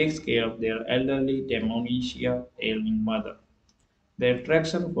who takes care of their elderly demonia ailing mother. Their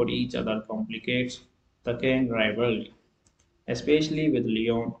attraction for each other complicates the gang rivalry, especially with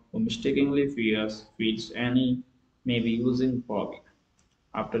Leon, who mistakenly feels Annie may be using Bobby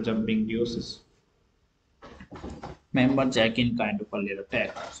after jumping Deuces. Member Jack in kind of a little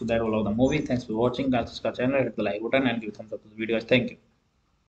attack. So that all of the movie. Thanks for watching. Guys, subscribe channel, hit the like button, and give thumbs up to the video. Thank you.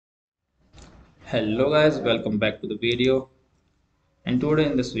 Hello guys, welcome back to the video. And today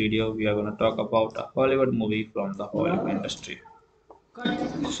in this video, we are going to talk about a Hollywood movie from the Hollywood industry.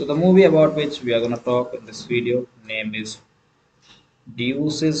 So the movie about which we are going to talk in this video name is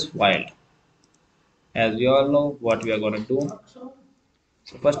Deuces Wild. As we all know what we are going to do.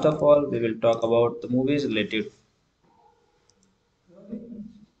 So first of all, we will talk about the movies related.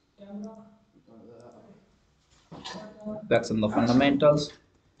 That's in the fundamentals.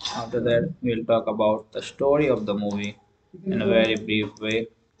 After that, we will talk about the story of the movie in a very brief way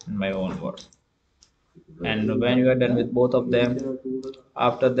in my own words. And when you are done with both of them,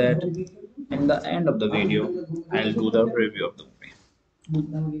 after that, in the end of the video, I'll do the review of the movie.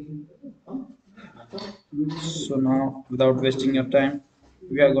 So now, without wasting your time,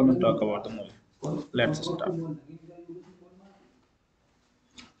 we are going to talk about the movie. Let's start.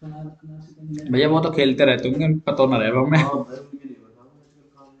 भैया वो तो खेलते रहते होंगे पता ना रहे हमें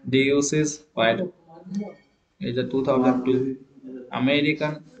Deuces Wild is a 2002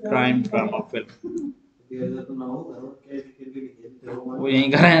 American crime drama film. वो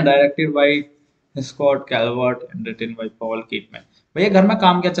यहीं का है directed by Scott Calvert and written by Paul कीटमैन. भैया घर में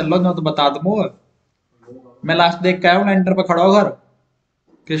काम क्या चल रहा है मैं तो बता दूं. मैं लास्ट देख के आया हूँ एंटर पे खड़ा हो घर.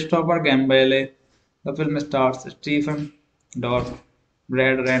 Christopher गैम्बेले. The film stars Stephen Dorff,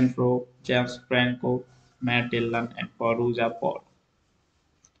 Brad Renfro, James Franco, Matt Dillon, and Perugia Paul.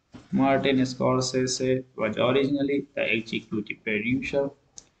 Martin Scorsese was originally the executive producer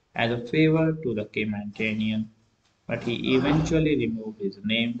as a favor to the Caymanian, but he eventually removed his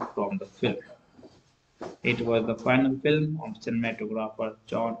name from the film. It was the final film of cinematographer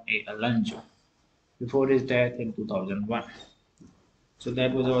John A. Alonso before his death in 2001. So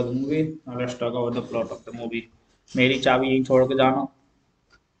that was about the movie. Now let's talk about the plot of the movie. मेरी चाबी यहीं छोड़ के जाना.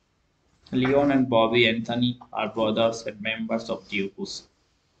 Leon and Bobby Anthony are brothers and members of Deuces,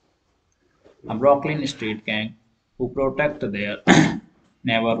 a Brooklyn street gang who protect their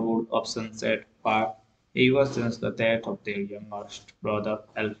neighborhood of Sunset Park ever since the death of their youngest brother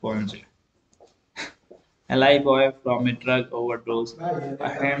Alphonse, a live boy from a drug overdose at the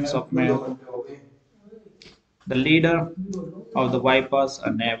hands of Malcolm. The leader of the Vipers,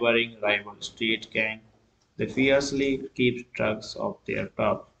 a neighboring rival street gang, they fiercely keep drugs off their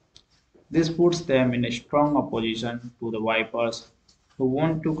top. This puts them in a strong opposition to the Vipers, who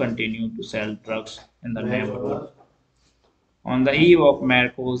want to continue to sell drugs in the neighborhood. On the eve of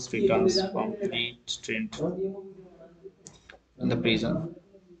Marco's returns from fleet stint in the prison,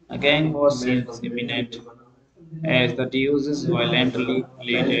 a gang war seems imminent as the Deuces violently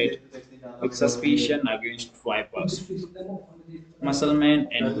related with suspicion against Vipers. Muscleman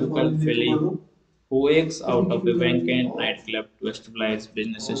and local Philly, who wakes out of a vacant nightclub to establish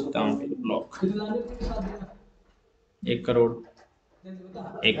businesses down to the block. 1 crore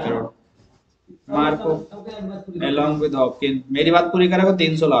 1 crore Marco along with Hopkins मेरी बात पूरी करेगा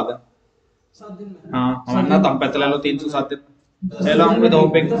 300 ला दे हाँ हम ना तम पैसे ले लो 307 दिन along with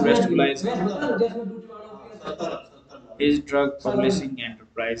Hopkins to establish his drug publishing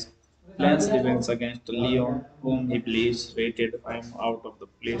enterprise Lance defends against Leon, whom he believes rated him out of the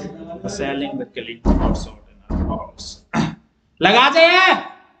place, assailing the killing sword in her arms. लगा चाहिए!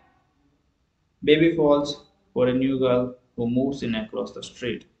 Baby falls for a new girl who moves in across the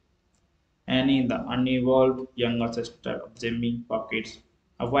street. Annie, the unevolved younger sister of Jimmy Pockets,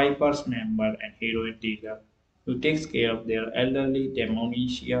 a Vipers member and heroine teacher who takes care of their elderly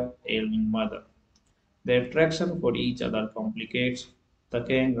demonesia ailing mother. Their attraction for each other complicates the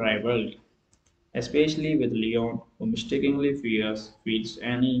gang rivalry, especially with Leon, who mistakenly feels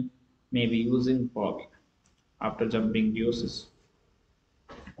Annie may be using Bobby after jumping Deuces.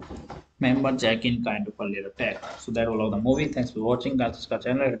 Member Jack in kind of a little attack. So that all of the movie. Thanks for watching. Guys, subscribe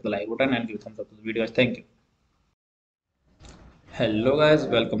channel, hit the like button, and give thumbs up to the video. Thank you. Hello guys,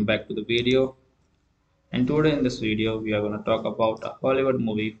 welcome back to the video. And today in this video, we are going to talk about a Hollywood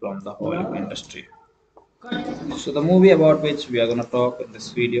movie from the Hollywood industry. So the movie about which we are going to talk in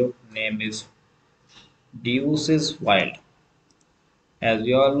this video name is Deuces Wild. As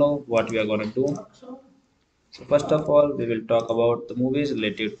we all know what we are going to do. So first of all, we will talk about the movies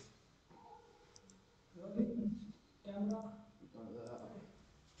related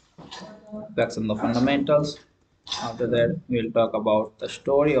facts and the fundamentals. After that, we will talk about the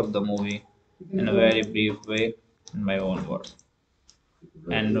story of the movie in a very brief way in my own words.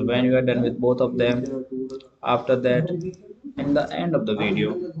 And when you are done with both of them, after that, in the end of the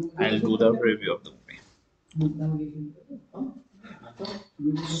video, I'll do the review of the movie.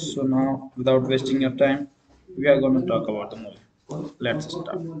 So now, without wasting your time, we are going to talk about the movie. Let's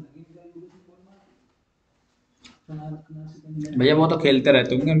start. भैया वो तो खेलते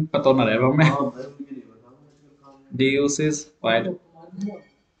रहते होंगे पता ना रहेगा हमें Deuces Wild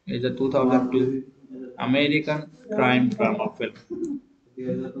is a 2002 American crime drama film.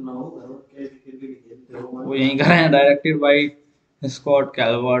 वो यहीं का है directed by Scott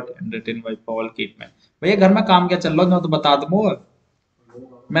Calvert and written by Paul कीटमैन। भैया घर में काम क्या चल रहा है मैं तो बता दूं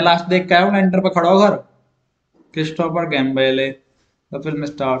मैं लास्ट देख के आया हूँ एंटर पे खड़ा हो घर Christopher गैम्बेले the film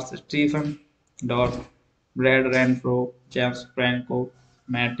stars Stephen dwarf bread Renfro James Franco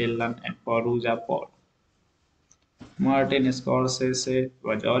mat Dylan and फरूजा Paul Martin Scorsese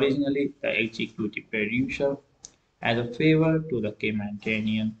was originally the executive producer as a favor to the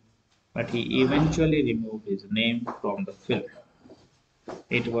Caymanian, but he eventually removed his name from the film.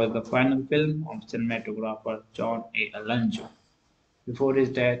 It was the final film of cinematographer John A. Alonso before his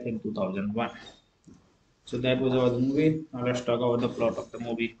death in 2001. So that was our movie. Now let's talk about the plot of the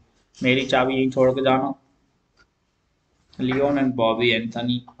movie. मेरी चाबी यहीं छोड़ के जाना. Leon and Bobby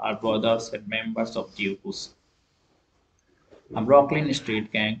Anthony are brothers and members of Deuces, a Brooklyn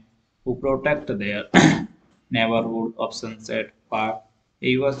street gang who protect their neighborhood of Sunset Park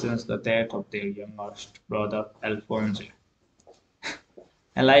ever since the death of their youngest brother Alphonse,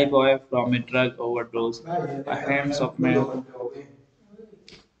 a live boy from a drug overdose at hands of men.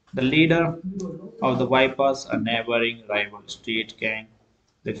 The leader of the Vipers, a neighboring rival street gang,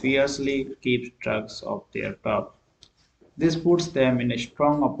 they fiercely keeps drugs off their top. This puts them in a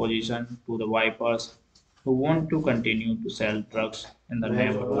strong opposition to the Vipers who want to continue to sell drugs in the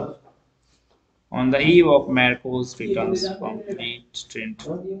neighborhood. On the eve of Marco's returns from late stint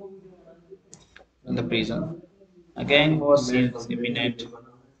in the prison, a gang war seems imminent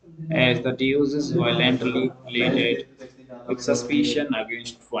as the Deuces violently related with suspicion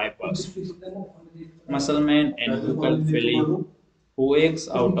against Vipers, Muscleman and Buccal Philly, who wakes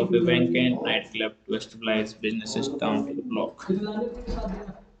out of a vacant nightclub to stabilize businesses down to the block.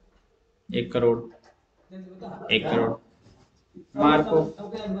 1 crore 1 crore Marco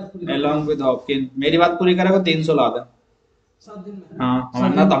along with Hopkins मेरी बात पूरी करेगा 300 ला दे हाँ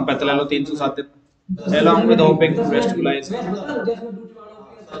हम ना तम पैसे ले लो 307 दिन along with hoping to stabilize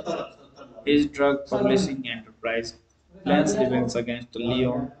his drug publishing enterprise. Lance defends against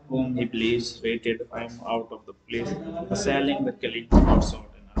Leon, whom he believes rated him out of the place, selling the killing sword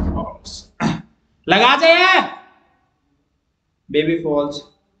in her arms. लगा चाहिए! Baby falls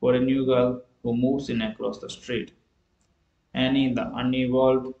for a new girl who moves in across the street. Annie, the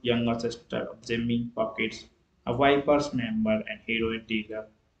unevolved younger sister of Jimmy Pockets, a Vipers member and heroine teacher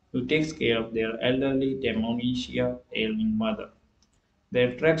who takes care of their elderly demonesia ailing mother. Their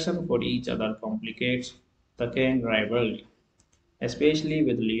attraction for each other complicates the gang rivalry, especially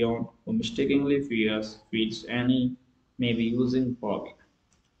with Leon, who mistakenly feels Annie may be using Bobby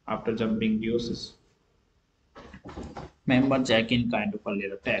after jumping Deuces. Member Jack in kind of a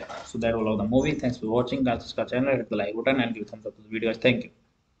little attack. So that all of the movie. Thanks for watching. Guys, subscribe channel, hit the like button, and give thumbs up to the video. Thank you.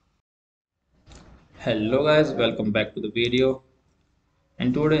 Hello guys, welcome back to the video.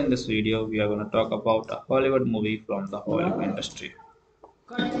 And today in this video, we are going to talk about a Hollywood movie from the Hollywood industry.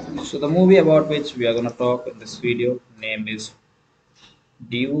 So the movie about which we are gonna talk in this video name is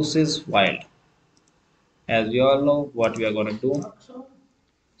Deuces Wild. As we all know what we are gonna do.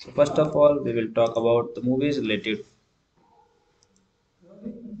 So first of all, we will talk about the movies related.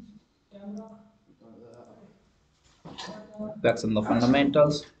 Facts and the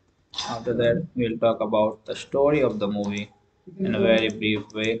fundamentals. After that, we will talk about the story of the movie in a very brief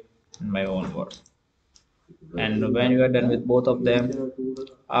way in my own words. And when you are done with both of them,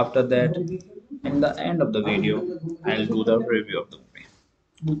 after that, in the end of the video, I'll do the review of the movie.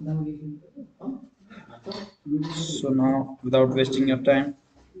 So now, without wasting your time,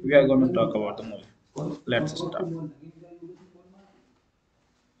 we are going to talk about the movie. Let's start.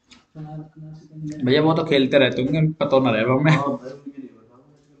 भैया वो तो खेलते रहते होंगे पता ना रहे हमें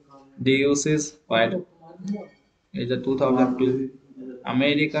Deuces Wild is a 2002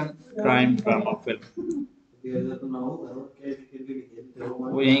 American crime drama film.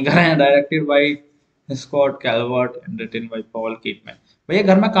 वो यहीं का है directed by Scott Calvert and written by Paul कीटमैन। भैया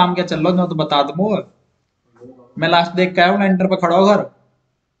घर में काम क्या चल रहा है तो बता दो। मैं लास्ट देख के आया हूँ एंटर पे खड़ा हो घर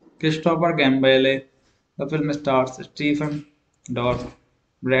Christopher गैम्बेले। The film stars Stephen dwarf,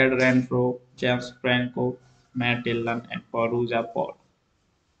 bread Renfro, James Franco, mat Dylan and परूजा Paul.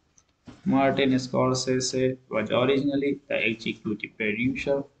 Martin Scorsese was originally the executive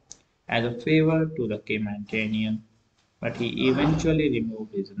producer as a favor to the Caymanian, but he eventually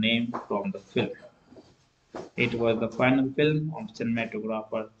removed his name from the film. It was the final film of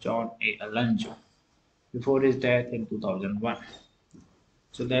cinematographer John A. Alonso before his death in 2001.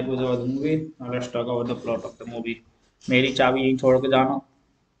 So that was about the movie. Now let's talk about the plot of the movie. मेरी चाबी यहीं छोड़ के जाना.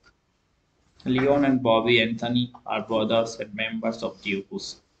 Leon and Bobby Anthony are brothers and members of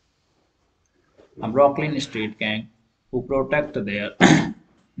Deuces, a Brooklyn street gang who protect their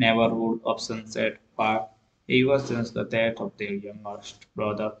neighborhood of Sunset Park ever since the death of their youngest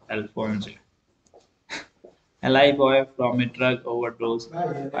brother Alphonse, a live boy from a drug overdose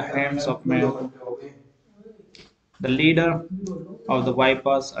at the hands of man. The leader of the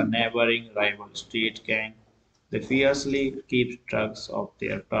Vipers, a neighboring rival street gang, they fiercely keep drugs off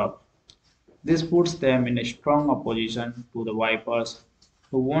their top. This puts them in a strong opposition to the Vipers,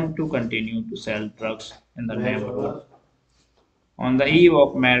 who want to continue to sell drugs in the neighborhood. On the eve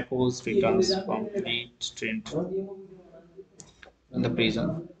of Marco's returns from fleet stint in the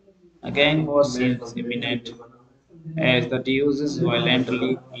prison, a gang war seems imminent as the Deuces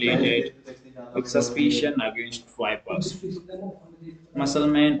violently related with suspicion against Vipers.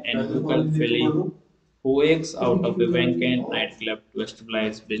 Muscleman and Google Philly, who wakes out of a vacant nightclub to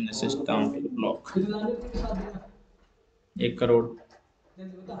stabilize businesses down to the block. 1 crore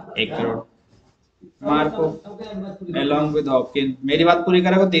 1 crore Marco along with Hopkins मेरी बात पूरी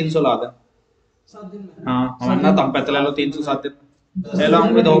करेगा 300 ला दे हाँ हम ना तम पे ले लो 307 दिन along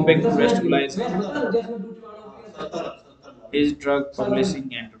with Hopkins to stabilize his drug publishing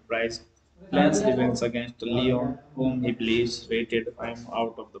enterprise plans revenge against Leon, whom he believes rated him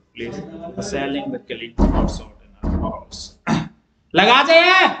out of the place for selling the killing outside in a house. लगा दे!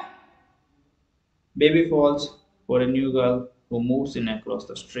 Baby falls for a new girl who moves in across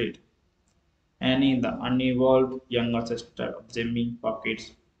the street. Annie, the unevolved younger sister of Jimmy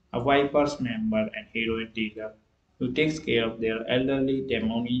Pockets, a Vipers member and heroin dealer who takes care of their elderly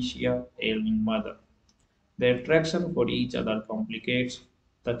demonesia ailing mother. Their attraction for each other complicates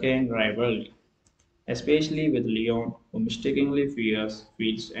the gang rivalry, especially with Leon, who mistakenly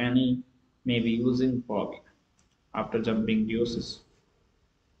feels Annie may be using Bobby after jumping deuces.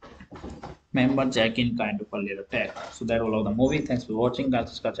 Member Jack in kind of a little attack. So that all of the movie. Thanks for watching. Guys,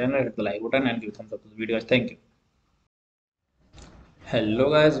 subscribe channel, hit the like button, and give thumbs up to the video. Thank you. Hello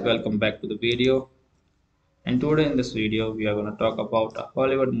guys, welcome back to the video. And today in this video, we are going to talk about a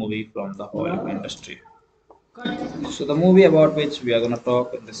Hollywood movie from the Hollywood industry. So the movie about which we are going to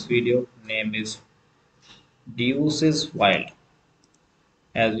talk in this video name is Deuces Wild.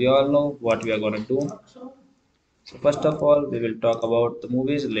 As we all know what we are going to do. So first of all, we will talk about the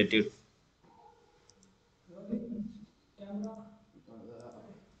movies related.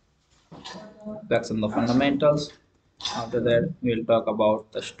 Facts and the fundamentals. After that, we will talk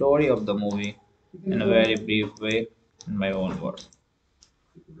about the story of the movie in a very brief way in my own words.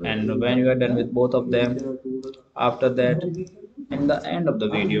 And when you are done with both of them, after that, in the end of the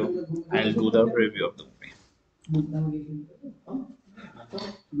video, I'll do the review of the movie.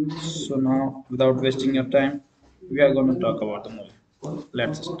 So now, without wasting your time, we are going to talk about the movie.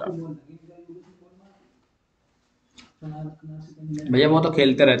 Let's start. भैया वो तो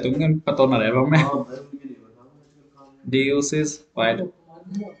खेलते रहते होंगे पता ना रहे हमें Deuces Wild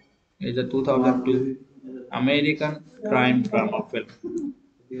is a 2002 American crime drama film.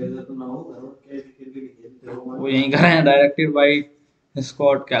 वो यहीं का है, directed by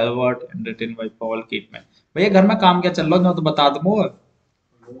Scott Calvert and written by Paul कीटमैन। भैया घर में काम क्या चल रहा है मैं तो बता दूं।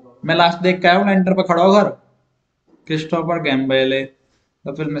 मैं लास्ट देख के आया हूँ, एंटर पे खड़ा हो घर। Christopher गैम्बेले,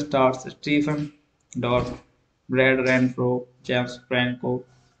 the film stars Stephen dwarf, bread Renfro, James Franco,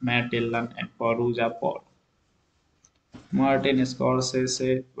 mat Dylan and फरूजा Paul. Martin Scorsese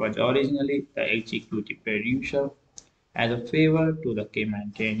was originally the executive producer as a favor to the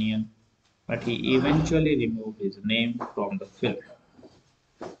Caymanian, but he eventually removed his name from the film.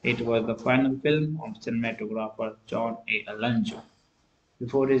 It was the final film of cinematographer John A. Alonso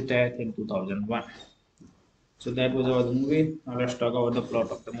before his death in 2001. So that was about the movie. Now let's talk about the plot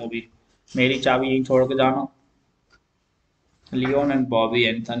of the movie. मेरी चाबी यहीं छोड़ के जाना. Leon and Bobby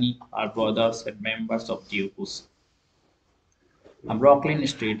Anthony are brothers and members of Deuces, a Brooklyn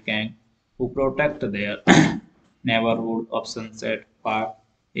street gang who protect their neighborhood of Sunset Park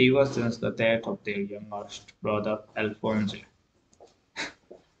ever since the death of their youngest brother Alphonse,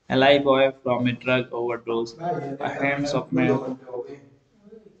 a live boy from a drug overdose at hands of meth.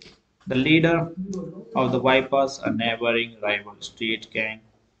 The leader of the Vipers, a neighboring rival street gang,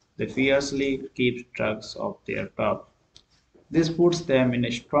 they fiercely keeps drugs off their turf. This puts them in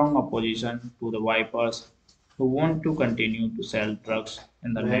a strong opposition to the Vipers, who want to continue to sell drugs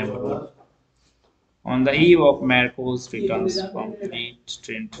in the neighborhood. On the eve of Marco's returns from fleet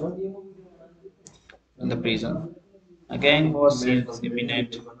stint in the prison, a gang war seems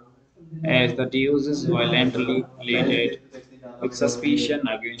imminent as the Deuces violently related with suspicion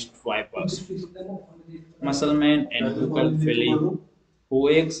against Vipers. Muscleman and Google Philly, who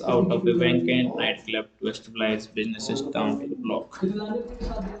wakes out of a vacant nightclub to stabilize businesses down to the block.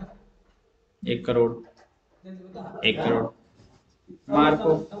 1 crore, 1 crore.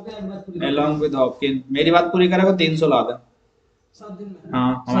 Marco along with Hopkins, मेरी बात पूरी करेगा 300 ला दे.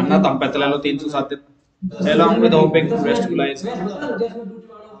 हाँ हम ना दम पे ले लो 307 दिन. Along with hoping to stabilize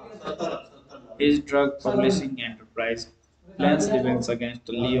his drug publishing enterprise, plans revenge against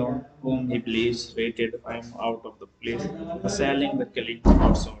Leon, whom he believes rated him out of the place for selling the killing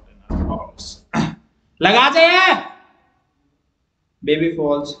outside in her house. लगा चाहिए. Baby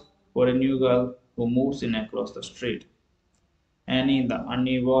falls for a new girl who moves in across the street. Annie, the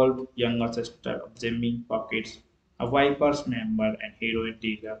unevolved younger sister of Jimmy Pockets, a Vipers member and heroin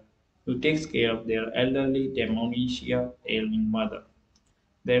dealer who takes care of their elderly demonesia ailing mother.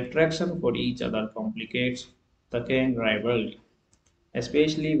 Their attraction for each other complicates the gang rivalry,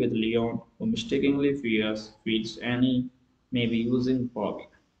 especially with Leon, who mistakenly feels Annie may be using Bobby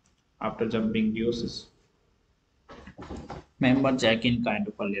after jumping deuces. Member Jack in kind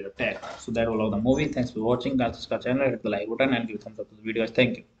of a little attack. So that all of the movie. Thanks for watching. Guys, subscribe channel, hit the like button, and give thumbs up to the video.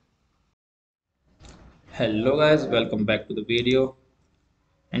 Thank you. Hello guys, welcome back to the video.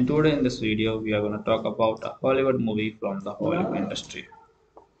 And today in this video, we are going to talk about a Hollywood movie from the Hollywood industry.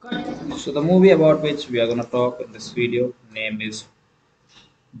 So the movie about which we are going to talk in this video name is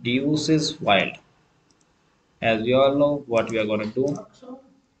Deuces Wild. As we all know what we are going to do.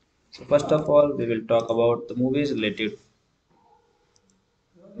 So first of all, we will talk about the movies related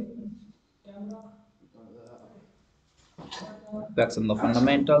facts and the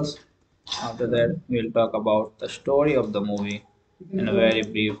fundamentals. After that, we will talk about the story of the movie in a very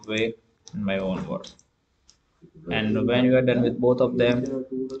brief way in my own words. And when you are done with both of them,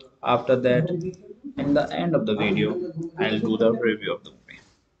 after that, in the end of the video, I'll do the review of the movie.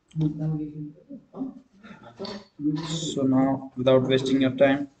 So now, without wasting your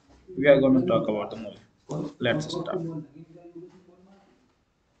time, we are going to talk about the movie. Let's start.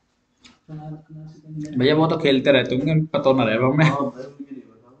 भैया वो तो खेलते रहते होंगे, पता ना रहेगा हमें.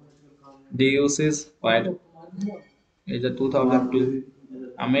 Deuces Wild is a 2002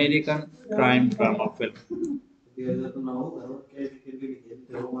 American crime drama film.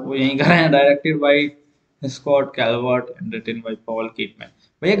 वो यहीं का है, directed by Scott Calvert and written by Paul कीटमैन.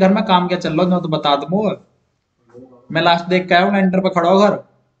 भैया घर में काम क्या चल रहा है मैं तो बता दूं. मैं लास्ट देख के आया हूँ, एंटर पे खड़ा हो घर.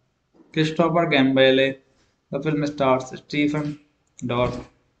 Christopher गैम्बेले, the film stars Stephen dwarf,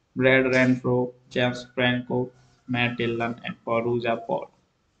 bread Renfro, James Franco, mat Dylan and फरूजा Paul.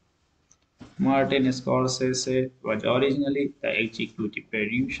 Martin Scorsese was originally the executive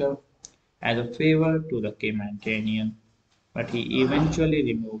producer as a favor to the Caymanian, but he eventually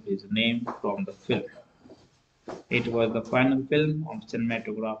removed his name from the film. It was the final film of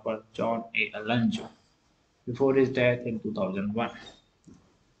cinematographer John A. Alonso before his death in 2001.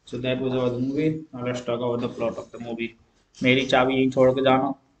 So that was about the movie. Now let's talk about the plot of the movie. मेरी चाबी यहीं छोड़ के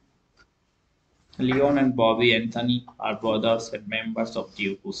जाना. Leon and Bobby Anthony are brothers and members of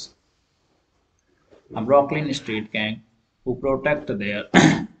Deuces, a Brooklyn street gang who protect their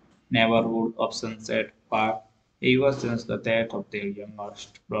neighborhood of Sunset Park ever since the death of their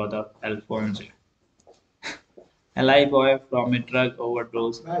youngest brother Alphonse. A live boy from a drug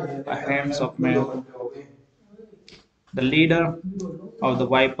overdose by hands of men. The leader of the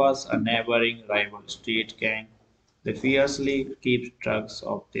Vipers, a neighboring rival street gang, they fiercely keep drugs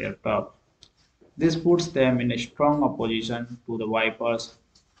off their turf. This puts them in a strong opposition to the Vipers,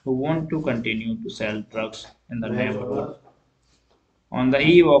 who want to continue to sell drugs in the neighborhood. On the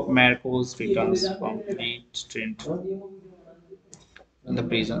eve of Marco's returns from late stint in the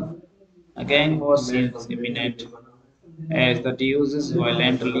prison, a gang war seems imminent as the Deuces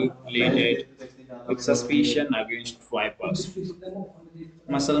violently related with suspicion against Vipers.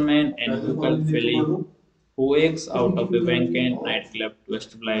 Muscleman and local Philly, who wakes out of a vacant nightclub to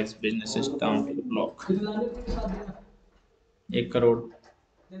stabilize businesses down to the block. 1 crore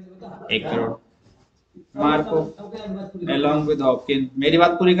 1 crore Marco along with Hopkins मेरी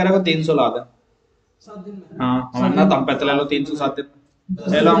बात पूरी करेगा 300 ला दे हाँ हम ना तम पे ले लो 307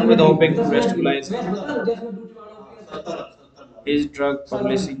 दिन along with hoping to stabilize his drug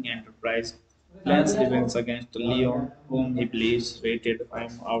publishing enterprise plans defense against Leon, whom he believes rated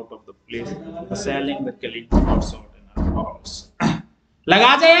him out of the place for selling the killing outside in alcohols.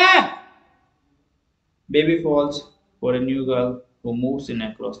 लगा चाहिए! Baby falls for a new girl who moves in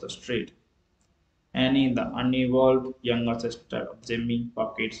across the street. Annie, the unevolved younger sister of Jimmy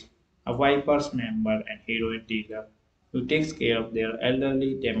Pockets, a Vipers member and heroin dealer who takes care of their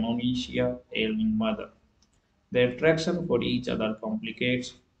elderly dementia ailing mother. Their attraction for each other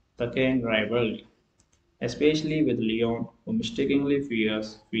complicates the gang rivalry, especially with Leon, who mistakenly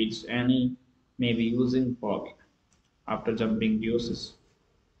feels Annie may be using Bobby after jumping deuces.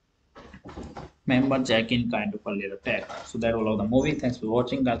 Member Jack in kind of earlier attack. So that all of the movie. Thanks for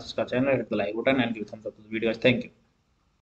watching. Guys, subscribe channel, hit the like button, and give thumbs up to the video. Thank you.